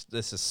this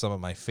is some of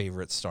my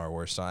favorite Star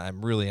Wars. So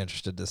I'm really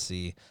interested to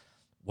see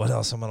what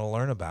else I'm going to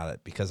learn about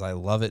it, because I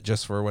love it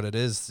just for what it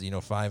is,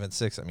 5 and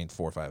 6. I mean,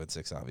 4, 5, and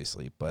 6,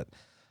 obviously, but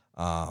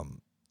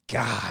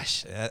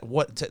gosh,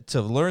 what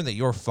to learn that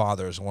your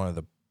father is one of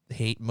the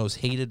most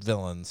hated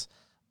villains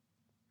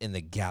in the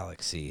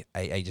galaxy.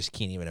 I just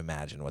can't even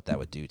imagine what that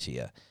would do to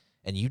you,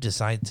 and you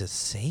decide to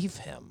save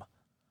him.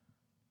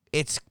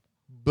 It's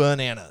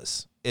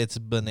bananas. It's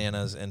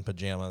bananas in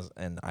pajamas,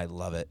 and I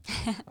love it.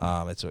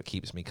 It's what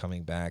keeps me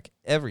coming back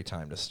every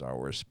time to Star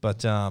Wars.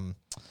 But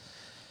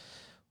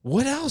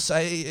What else?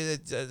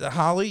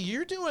 Holly,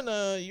 you're doing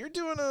a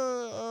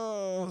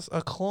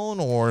Clone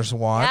Wars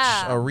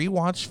watch, a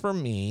rewatch for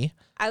me.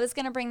 I was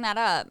gonna bring that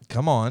up.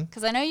 Come on,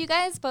 because I know you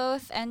guys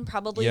both, and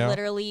probably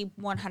literally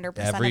 100%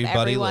 Everybody of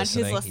everyone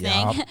listening. who's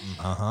listening.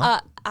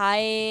 Yep.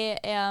 I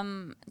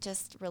am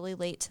just really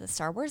late to the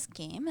Star Wars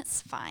game.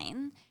 It's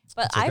fine.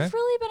 But It's okay. I've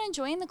really been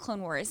enjoying the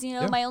Clone Wars. You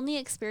know, Yeah. my only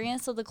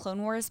experience of the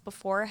Clone Wars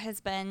before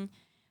has been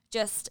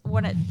just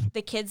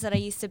the kids that I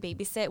used to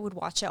babysit would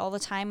watch it all the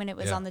time, and it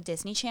was on the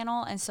Disney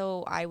Channel, and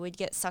so I would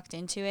get sucked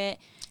into it.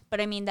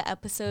 But I mean, the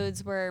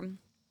episodes were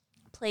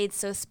played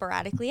so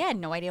sporadically. I had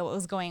no idea what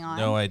was going on.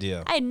 No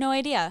idea. I had no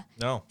idea.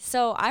 No.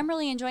 So I'm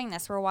really enjoying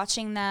this. We're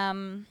watching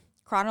them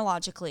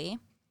chronologically.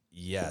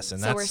 Yes,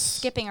 and so we're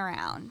skipping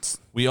around.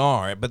 We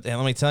are, but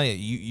let me tell you,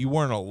 you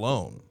weren't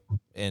alone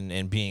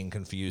in being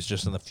confused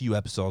just in the few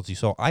episodes you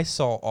saw. I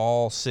saw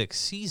all 6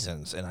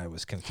 seasons, and I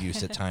was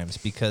confused at times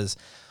because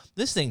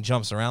this thing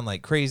jumps around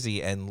like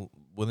crazy. And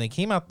when they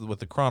came out with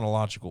the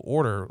chronological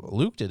order,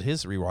 Luke did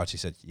his rewatch. He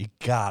said, you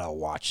gotta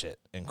watch it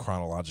in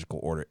chronological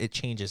order. It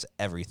changes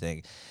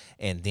everything.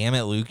 And damn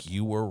it, Luke,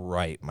 you were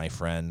right, my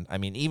friend. I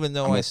mean, even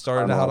though I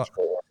started out...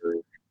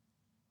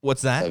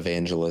 What's that?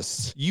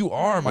 Evangelist. You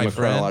are, my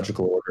friend.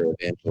 Chronological order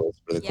evangelist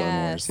for the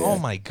Clone Wars. Yeah. Oh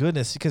my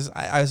goodness! Because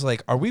I was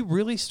like, are we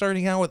really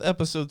starting out with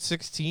episode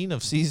 16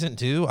 of season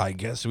 2? I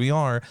guess we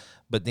are.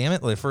 But damn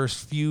it, the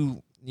first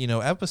few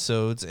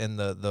episodes and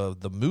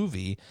the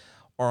movie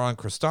are on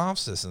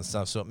Christophsis and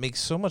stuff, so it makes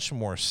so much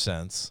more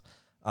sense.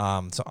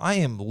 So I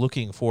am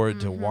looking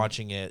forward to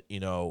watching it,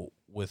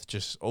 with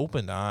just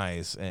open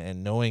eyes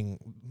and knowing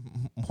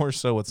more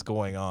so what's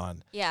going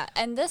on. Yeah,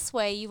 and this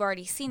way you've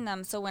already seen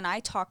them, so when I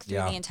talk through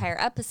the entire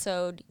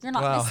episode, you're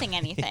not missing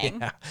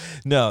anything. Yeah.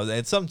 No,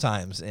 and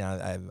sometimes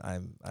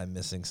I'm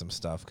missing some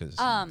stuff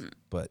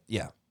but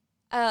yeah.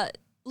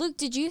 Luke,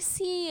 did you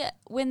see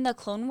when the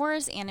Clone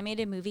Wars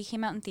animated movie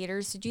came out in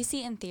theaters? Did you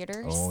see it in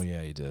theaters? Oh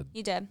yeah, you did.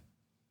 You did.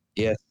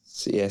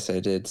 Yes,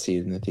 I did see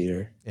it in the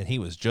theater, and he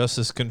was just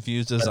as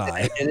confused as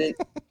I.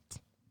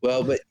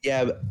 Well, but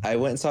yeah, I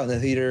went and saw it in the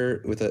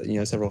theater with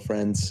several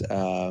friends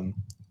from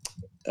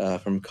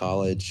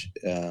college,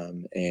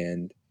 but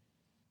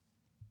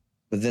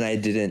then I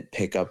didn't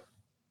pick up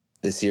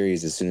the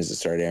series as soon as it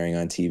started airing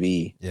on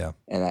TV. Yeah,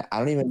 and I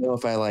don't even know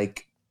if I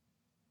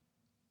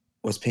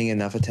was paying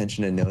enough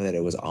attention to know that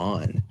it was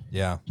on.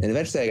 Yeah, and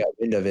eventually I got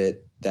wind of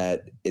it,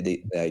 that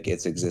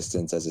its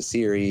existence as a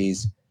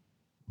series,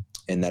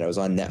 and that it was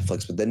on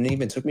Netflix. But then it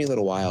even took me a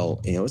little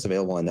while. It was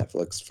available on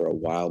Netflix for a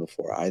while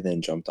before I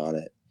then jumped on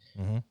it.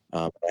 Mm-hmm.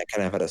 I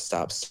kind of had a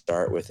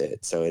start with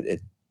it, so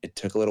it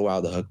took a little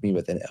while to hook me,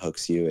 but then it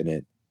hooks you, and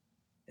it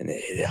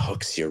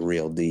hooks you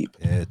real deep.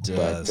 It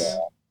does. But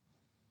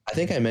I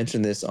think I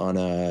mentioned this on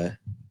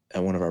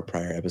one of our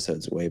prior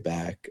episodes way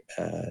back.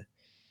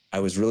 I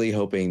was really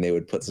hoping they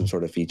would put some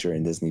sort of feature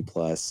in Disney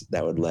Plus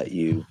that would let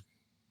you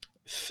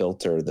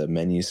filter the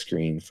menu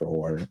screen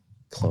for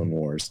Clone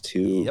Wars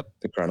to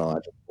the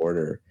chronological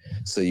order,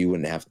 so you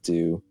wouldn't have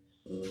to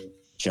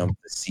jump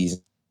the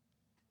seasons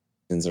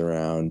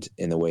around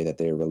in the way that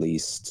they're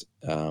released,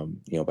 by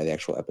the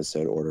actual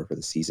episode order for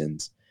the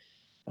seasons.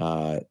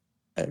 I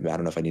don't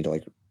know if I need to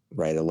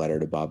write a letter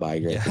to Bob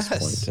Iger at this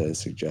point to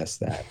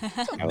suggest that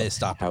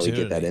how we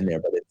get that in there,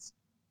 but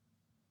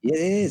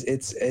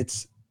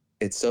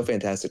it's so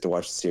fantastic to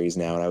watch the series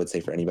now. And I would say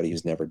for anybody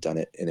who's never done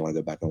it and they want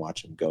to go back and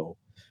watch them, go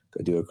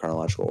do a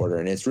chronological order.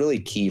 And it's really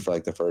key for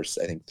the first,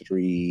 I think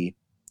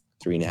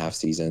 3.5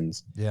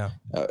 seasons. Yeah.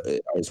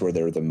 Is where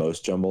they're the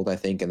most jumbled, I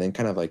think. And then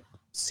kind of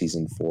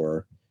season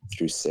 4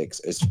 through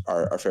 6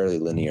 are fairly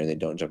linear and they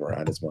don't jump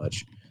around as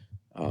much.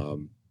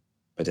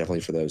 But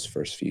definitely for those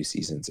first few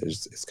seasons,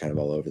 it's kind of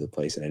all over the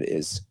place, and it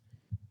is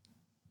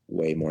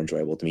way more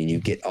enjoyable to me. You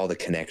get all the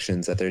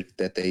connections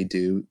that they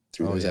do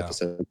through those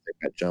episodes that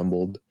got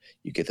jumbled.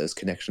 You get those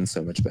connections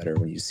so much better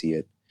when you see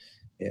it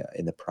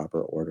in the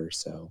proper order.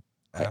 So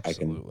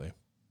absolutely,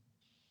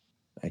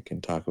 I can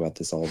talk about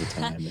this all the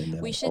time.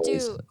 And we should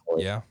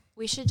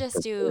we should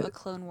just do a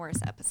Clone Wars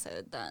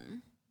episode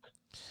then.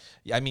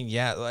 I mean,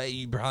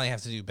 you probably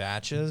have to do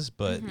batches,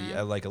 but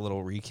a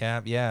little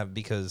recap. Yeah,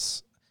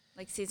 because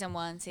season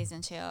 1,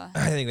 season 2.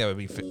 I think that would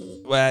be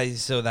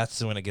so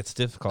that's when it gets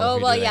difficult. Oh,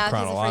 well, yeah,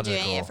 because if we're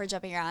doing it for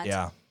jumping around.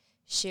 Yeah.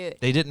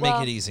 Shoot. They didn't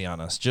make it easy on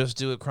us. Just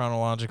do it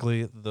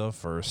chronologically the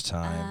first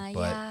time.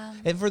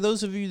 And for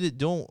those of you that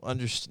don't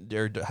understand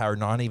or are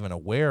not even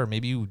aware,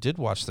 maybe you did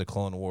watch the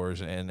Clone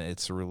Wars and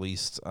it's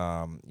released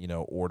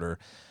order.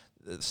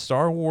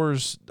 Star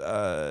Wars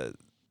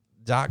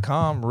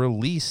 .com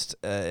released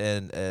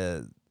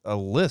a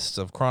list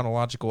of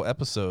chronological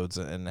episodes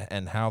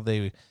and how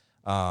they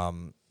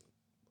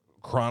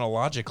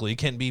chronologically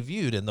can be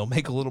viewed, and they'll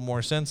make a little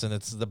more sense, and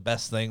it's the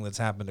best thing that's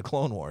happened to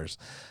Clone Wars,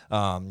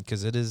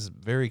 because it is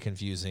very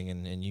confusing,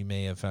 and you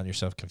may have found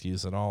yourself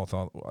confused with all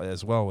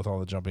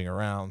the jumping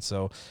around.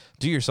 So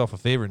do yourself a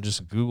favor and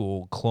just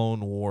Google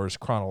Clone Wars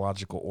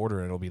chronological order,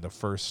 and it'll be the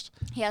first.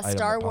 Yeah,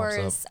 Star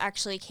Wars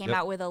actually came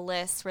out with a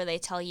list where they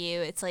tell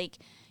you it's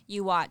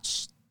you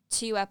watch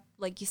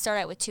you start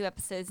out with 2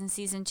 episodes in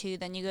season 2,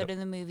 then you go to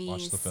the movies.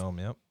 Watch the film,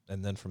 yep.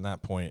 And then from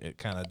that point, it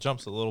kind of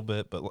jumps a little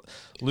bit, but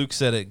Luke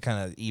said it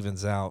kind of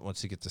evens out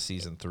once you get to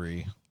season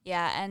 3.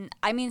 Yeah, and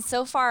I mean,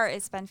 so far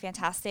it's been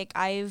fantastic.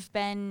 I've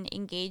been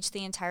engaged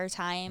the entire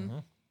time. Mm-hmm.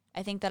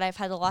 I think that I've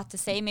had a lot to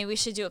say. Maybe we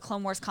should do a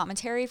Clone Wars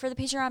commentary for the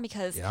Patreon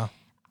because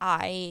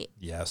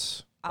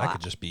Yes. That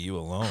could just be you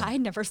alone. I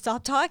never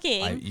stop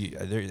talking.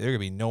 There could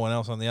be no one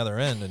else on the other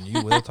end, and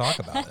you will talk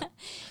about it.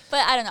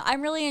 But I don't know.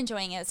 I'm really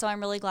enjoying it, so I'm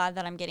really glad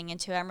that I'm getting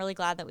into it. I'm really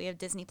glad that we have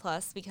Disney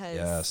Plus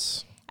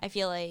because I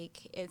feel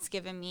like it's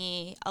given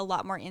me a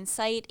lot more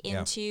insight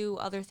into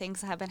other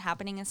things that have been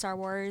happening in Star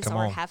Wars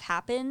have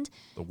happened.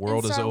 The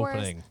world is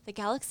opening. The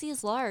galaxy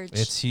is large.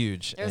 It's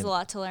huge. There's a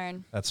lot to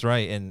learn. That's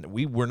right. And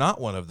we were not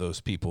one of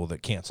those people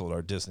that canceled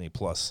our Disney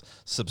Plus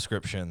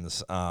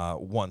subscriptions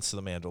once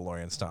The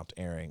Mandalorian stopped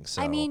airing.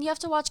 So I mean, you have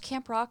to watch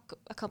Camp Rock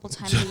a couple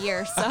times a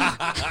year. So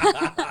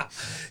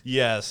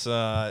yes.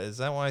 Is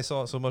that why I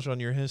saw it so much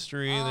on your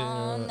history?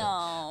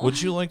 No.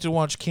 Would you like to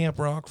watch Camp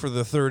Rock for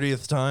the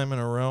 30th time in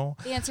a row?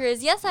 The answer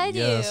is yes, I do.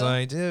 Yes,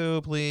 I do.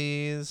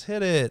 Please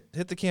hit it.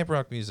 Hit the Camp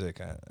Rock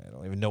music. I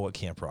don't even know what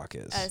Camp Rock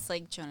is. It's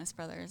like Jonas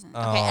Brothers.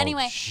 Okay,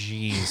 anyway.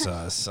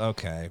 Jesus.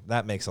 Okay,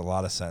 that makes a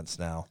lot of sense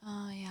now.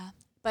 Oh yeah,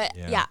 but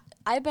yeah,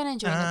 I've been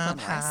enjoying the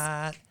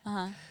Clone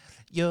Wars.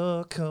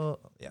 You're cool.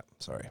 Yeah,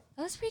 sorry.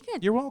 That was pretty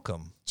good. You're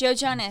welcome. Joe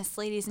Jonas,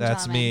 ladies and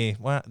That's gentlemen. me.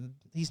 Well,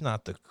 he's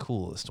not the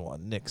coolest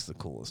one. Nick's the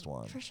coolest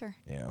one. For sure.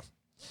 Yeah.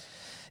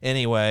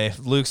 Anyway,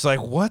 Luke's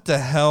like, what the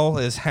hell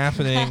is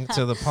happening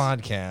to the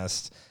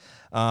podcast?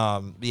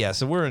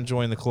 So we're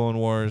enjoying the Clone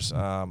Wars.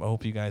 I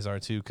hope you guys are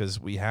too, because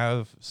we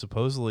have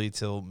supposedly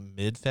till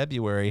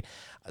mid-February.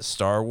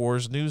 Star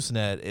Wars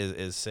Newsnet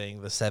is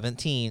saying the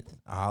 17th.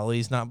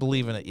 Holly's not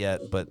believing it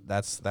yet, but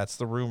that's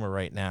the rumor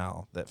right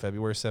now, that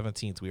February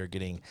 17th we are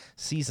getting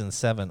season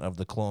 7 of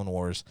the Clone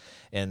Wars.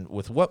 And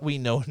with what we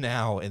know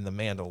now in The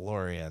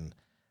Mandalorian,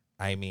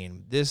 I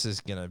mean, this is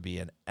going to be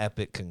an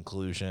epic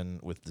conclusion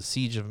with the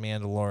Siege of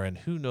Mandalore.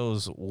 Who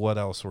knows what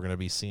else we're going to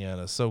be seeing.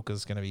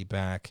 Ahsoka's going to be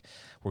back.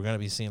 We're going to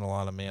be seeing a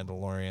lot of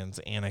Mandalorians,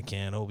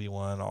 Anakin,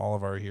 Obi-Wan, all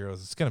of our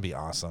heroes. It's going to be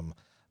awesome.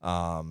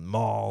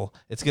 Maul.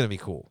 It's going to be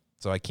cool.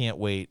 So I can't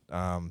wait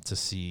to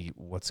see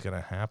what's going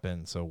to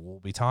happen. So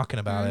we'll be talking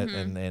about it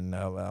in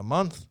a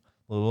month,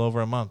 a little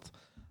over a month.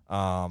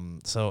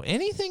 So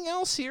anything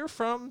else here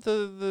from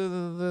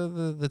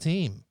the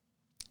team?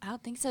 I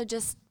don't think so.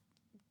 Just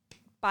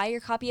buy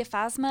your copy of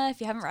Phasma if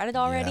you haven't read it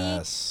already.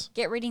 Yes.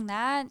 Get reading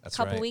that. That's a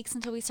couple right. weeks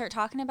until we start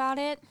talking about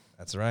it.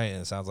 That's right.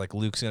 And it sounds like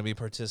Luke's going to be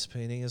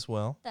participating as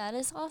well. That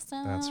is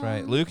awesome. That's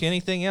right. Luke,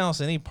 anything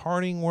else? Any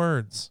parting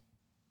words?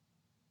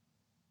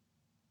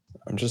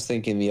 I'm just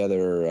thinking the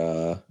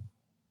other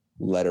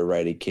letter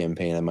writing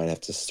campaign I might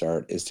have to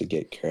start is to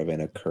get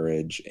Caravan of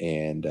Courage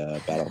and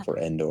Battle for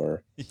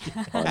Endor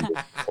on Disney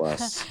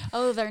Plus.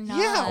 Oh, they're not.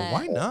 Yeah,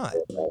 why not?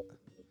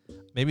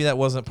 Maybe that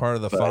wasn't part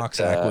of the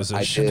Fox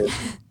acquisition.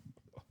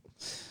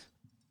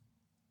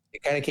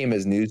 It kind of came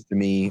as news to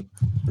me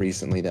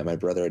recently that my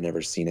brother had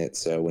never seen it.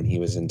 So when he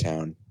was in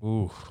town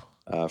for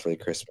the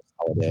Christmas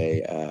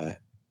holiday,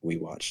 we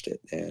watched it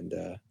and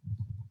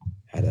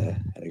had a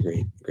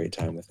great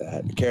time with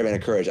that. Caravan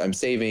of Courage. I'm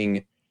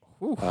saving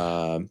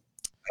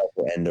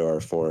Endor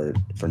for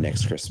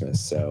next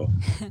Christmas. So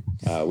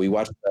we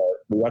watched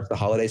the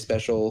holiday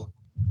special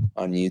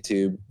on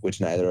YouTube, which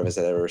neither of us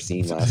had ever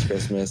seen last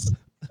Christmas.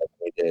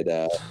 We did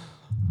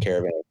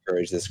Caravan of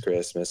Courage this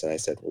Christmas, and I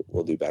said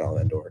we'll do Battle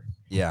of Endor.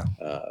 Yeah.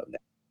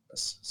 Next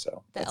Christmas.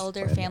 So the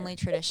elder family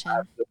tradition.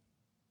 I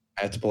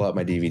have to pull out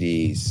my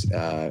DVDs.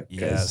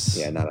 Yes.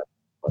 Yeah, not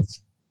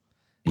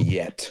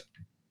yet.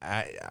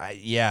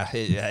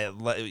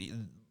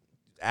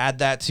 Add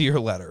that to your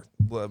letter,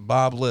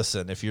 Bob.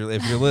 Listen, if you're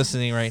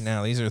listening right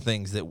now, these are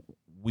things that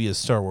we as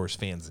Star Wars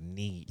fans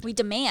need. We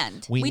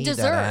demand. We need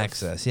deserve that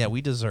access. Yeah,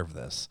 we deserve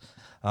this.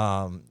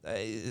 I'm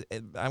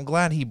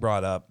glad he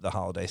brought up the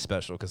holiday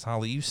special because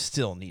Holly, you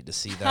still need to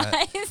see that.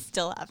 I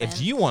still haven't.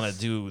 If you want to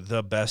do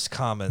the best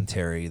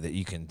commentary that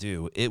you can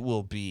do, it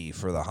will be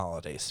for the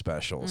holiday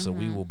special. So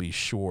we will be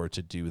sure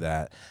to do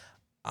that.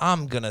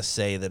 I'm going to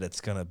say that it's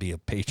going to be a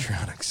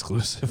Patreon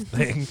exclusive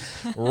thing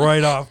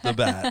right off the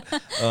bat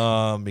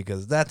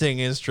because that thing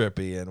is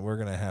trippy and we're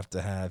going to have,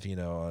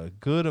 a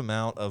good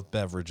amount of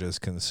beverages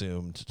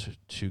consumed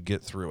to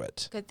get through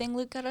it. Good thing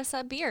Luke got us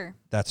that beer.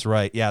 That's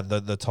right. Yeah,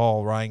 the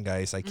tall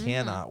Rhinegeist. I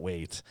cannot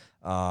wait.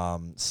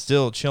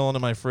 Still chilling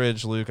in my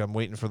fridge, Luke. I'm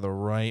waiting for the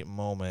right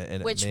moment.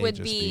 And which it may would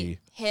just be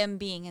him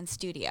being in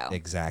studio.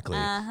 Exactly.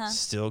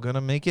 Still going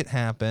to make it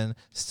happen.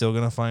 Still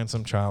going to find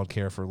some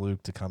childcare for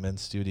Luke to come in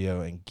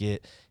studio and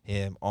get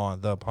him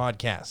on the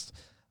podcast.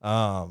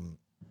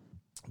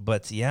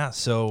 But yeah,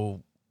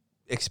 so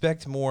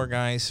expect more,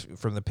 guys,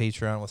 from the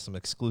Patreon with some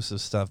exclusive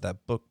stuff.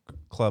 That book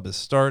club is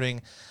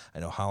starting. I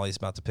know Holly's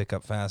about to pick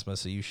up Phasma,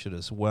 so you should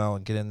as well,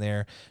 and get in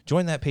there.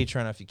 Join that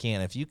Patreon if you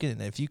can.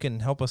 If you can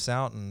help us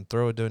out and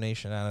throw a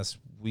donation at us,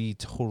 we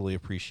totally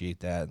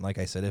appreciate that. And like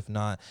I said, if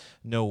not,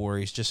 no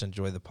worries. Just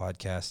enjoy the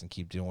podcast and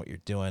keep doing what you're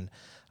doing.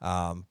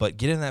 But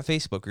get in that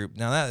Facebook group.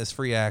 Now, that is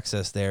free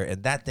access there,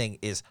 and that thing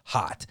is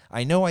hot.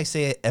 I know I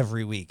say it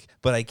every week,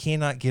 but I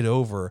cannot get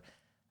over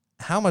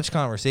how much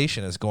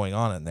conversation is going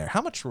on in there,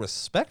 how much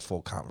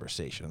respectful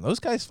conversation. Those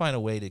guys find a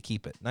way to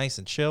keep it nice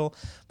and chill,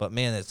 but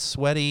man, it's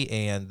sweaty,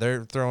 and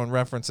they're throwing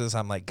references.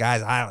 I'm like,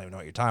 guys, I don't even know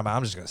what you're talking about.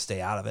 I'm just going to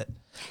stay out of it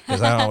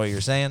because I don't know what you're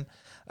saying,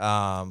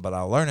 but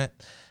I'll learn it.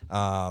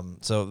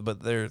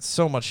 But they're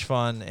so much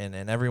fun,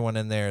 and everyone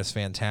in there is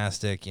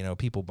fantastic. You know,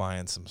 people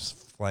buying some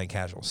Flying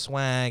Casual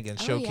swag and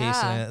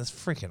showcasing it. It's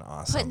freaking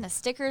awesome. Putting the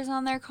stickers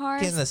on their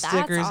cars. Getting the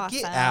stickers. Awesome.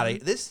 Get out of here.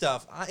 This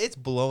stuff, it's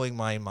blowing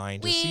my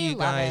mind. To see you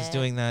guys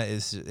doing that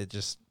it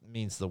just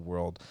means the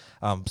world.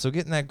 So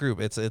get in that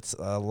group. It's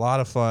a lot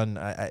of fun.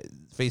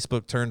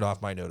 Facebook turned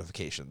off my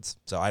notifications,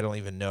 so I don't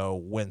even know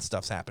when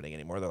stuff's happening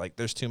anymore. They're like,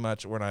 there's too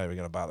much. We're not even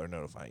going to bother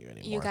notifying you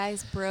anymore. You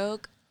guys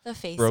broke the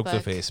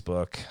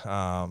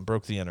Facebook.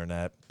 Broke the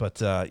internet.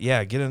 But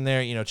yeah, get in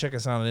there. You know, check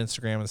us out on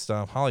Instagram and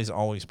stuff. Holly's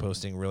always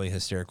posting really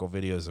hysterical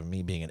videos of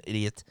me being an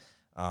idiot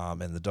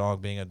and the dog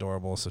being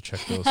adorable. So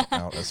check those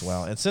out as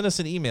well. And send us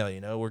an email.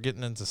 You know, we're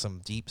getting into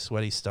some deep,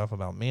 sweaty stuff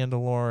about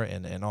Mandalore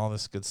and all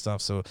this good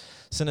stuff. So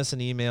send us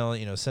an email.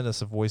 You know, send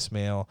us a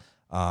voicemail.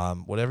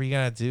 Whatever you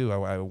gotta do,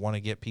 I want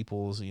to get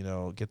people's, you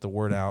know, get the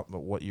word out, but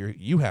what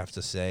you have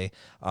to say,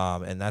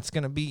 and that's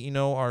gonna be, you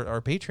know,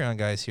 our Patreon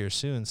guys here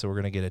soon. So we're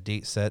gonna get a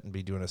date set and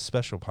be doing a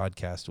special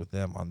podcast with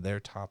them on their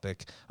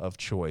topic of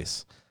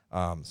choice.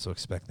 So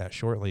expect that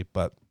shortly.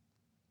 But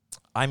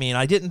I mean,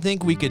 I didn't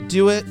think we could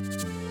do it,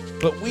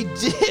 but we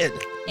did.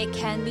 It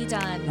can be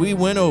done. We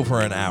went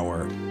over an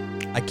hour.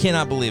 I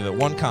cannot believe it.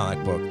 One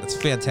comic book. That's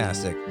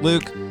fantastic.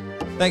 Luke,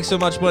 thanks so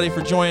much, buddy,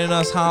 for joining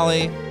us.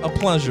 Holly, a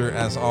pleasure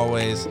as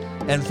always.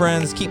 And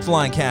friends, keep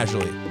flying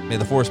casually. May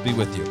the force be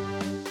with you.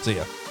 See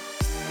ya.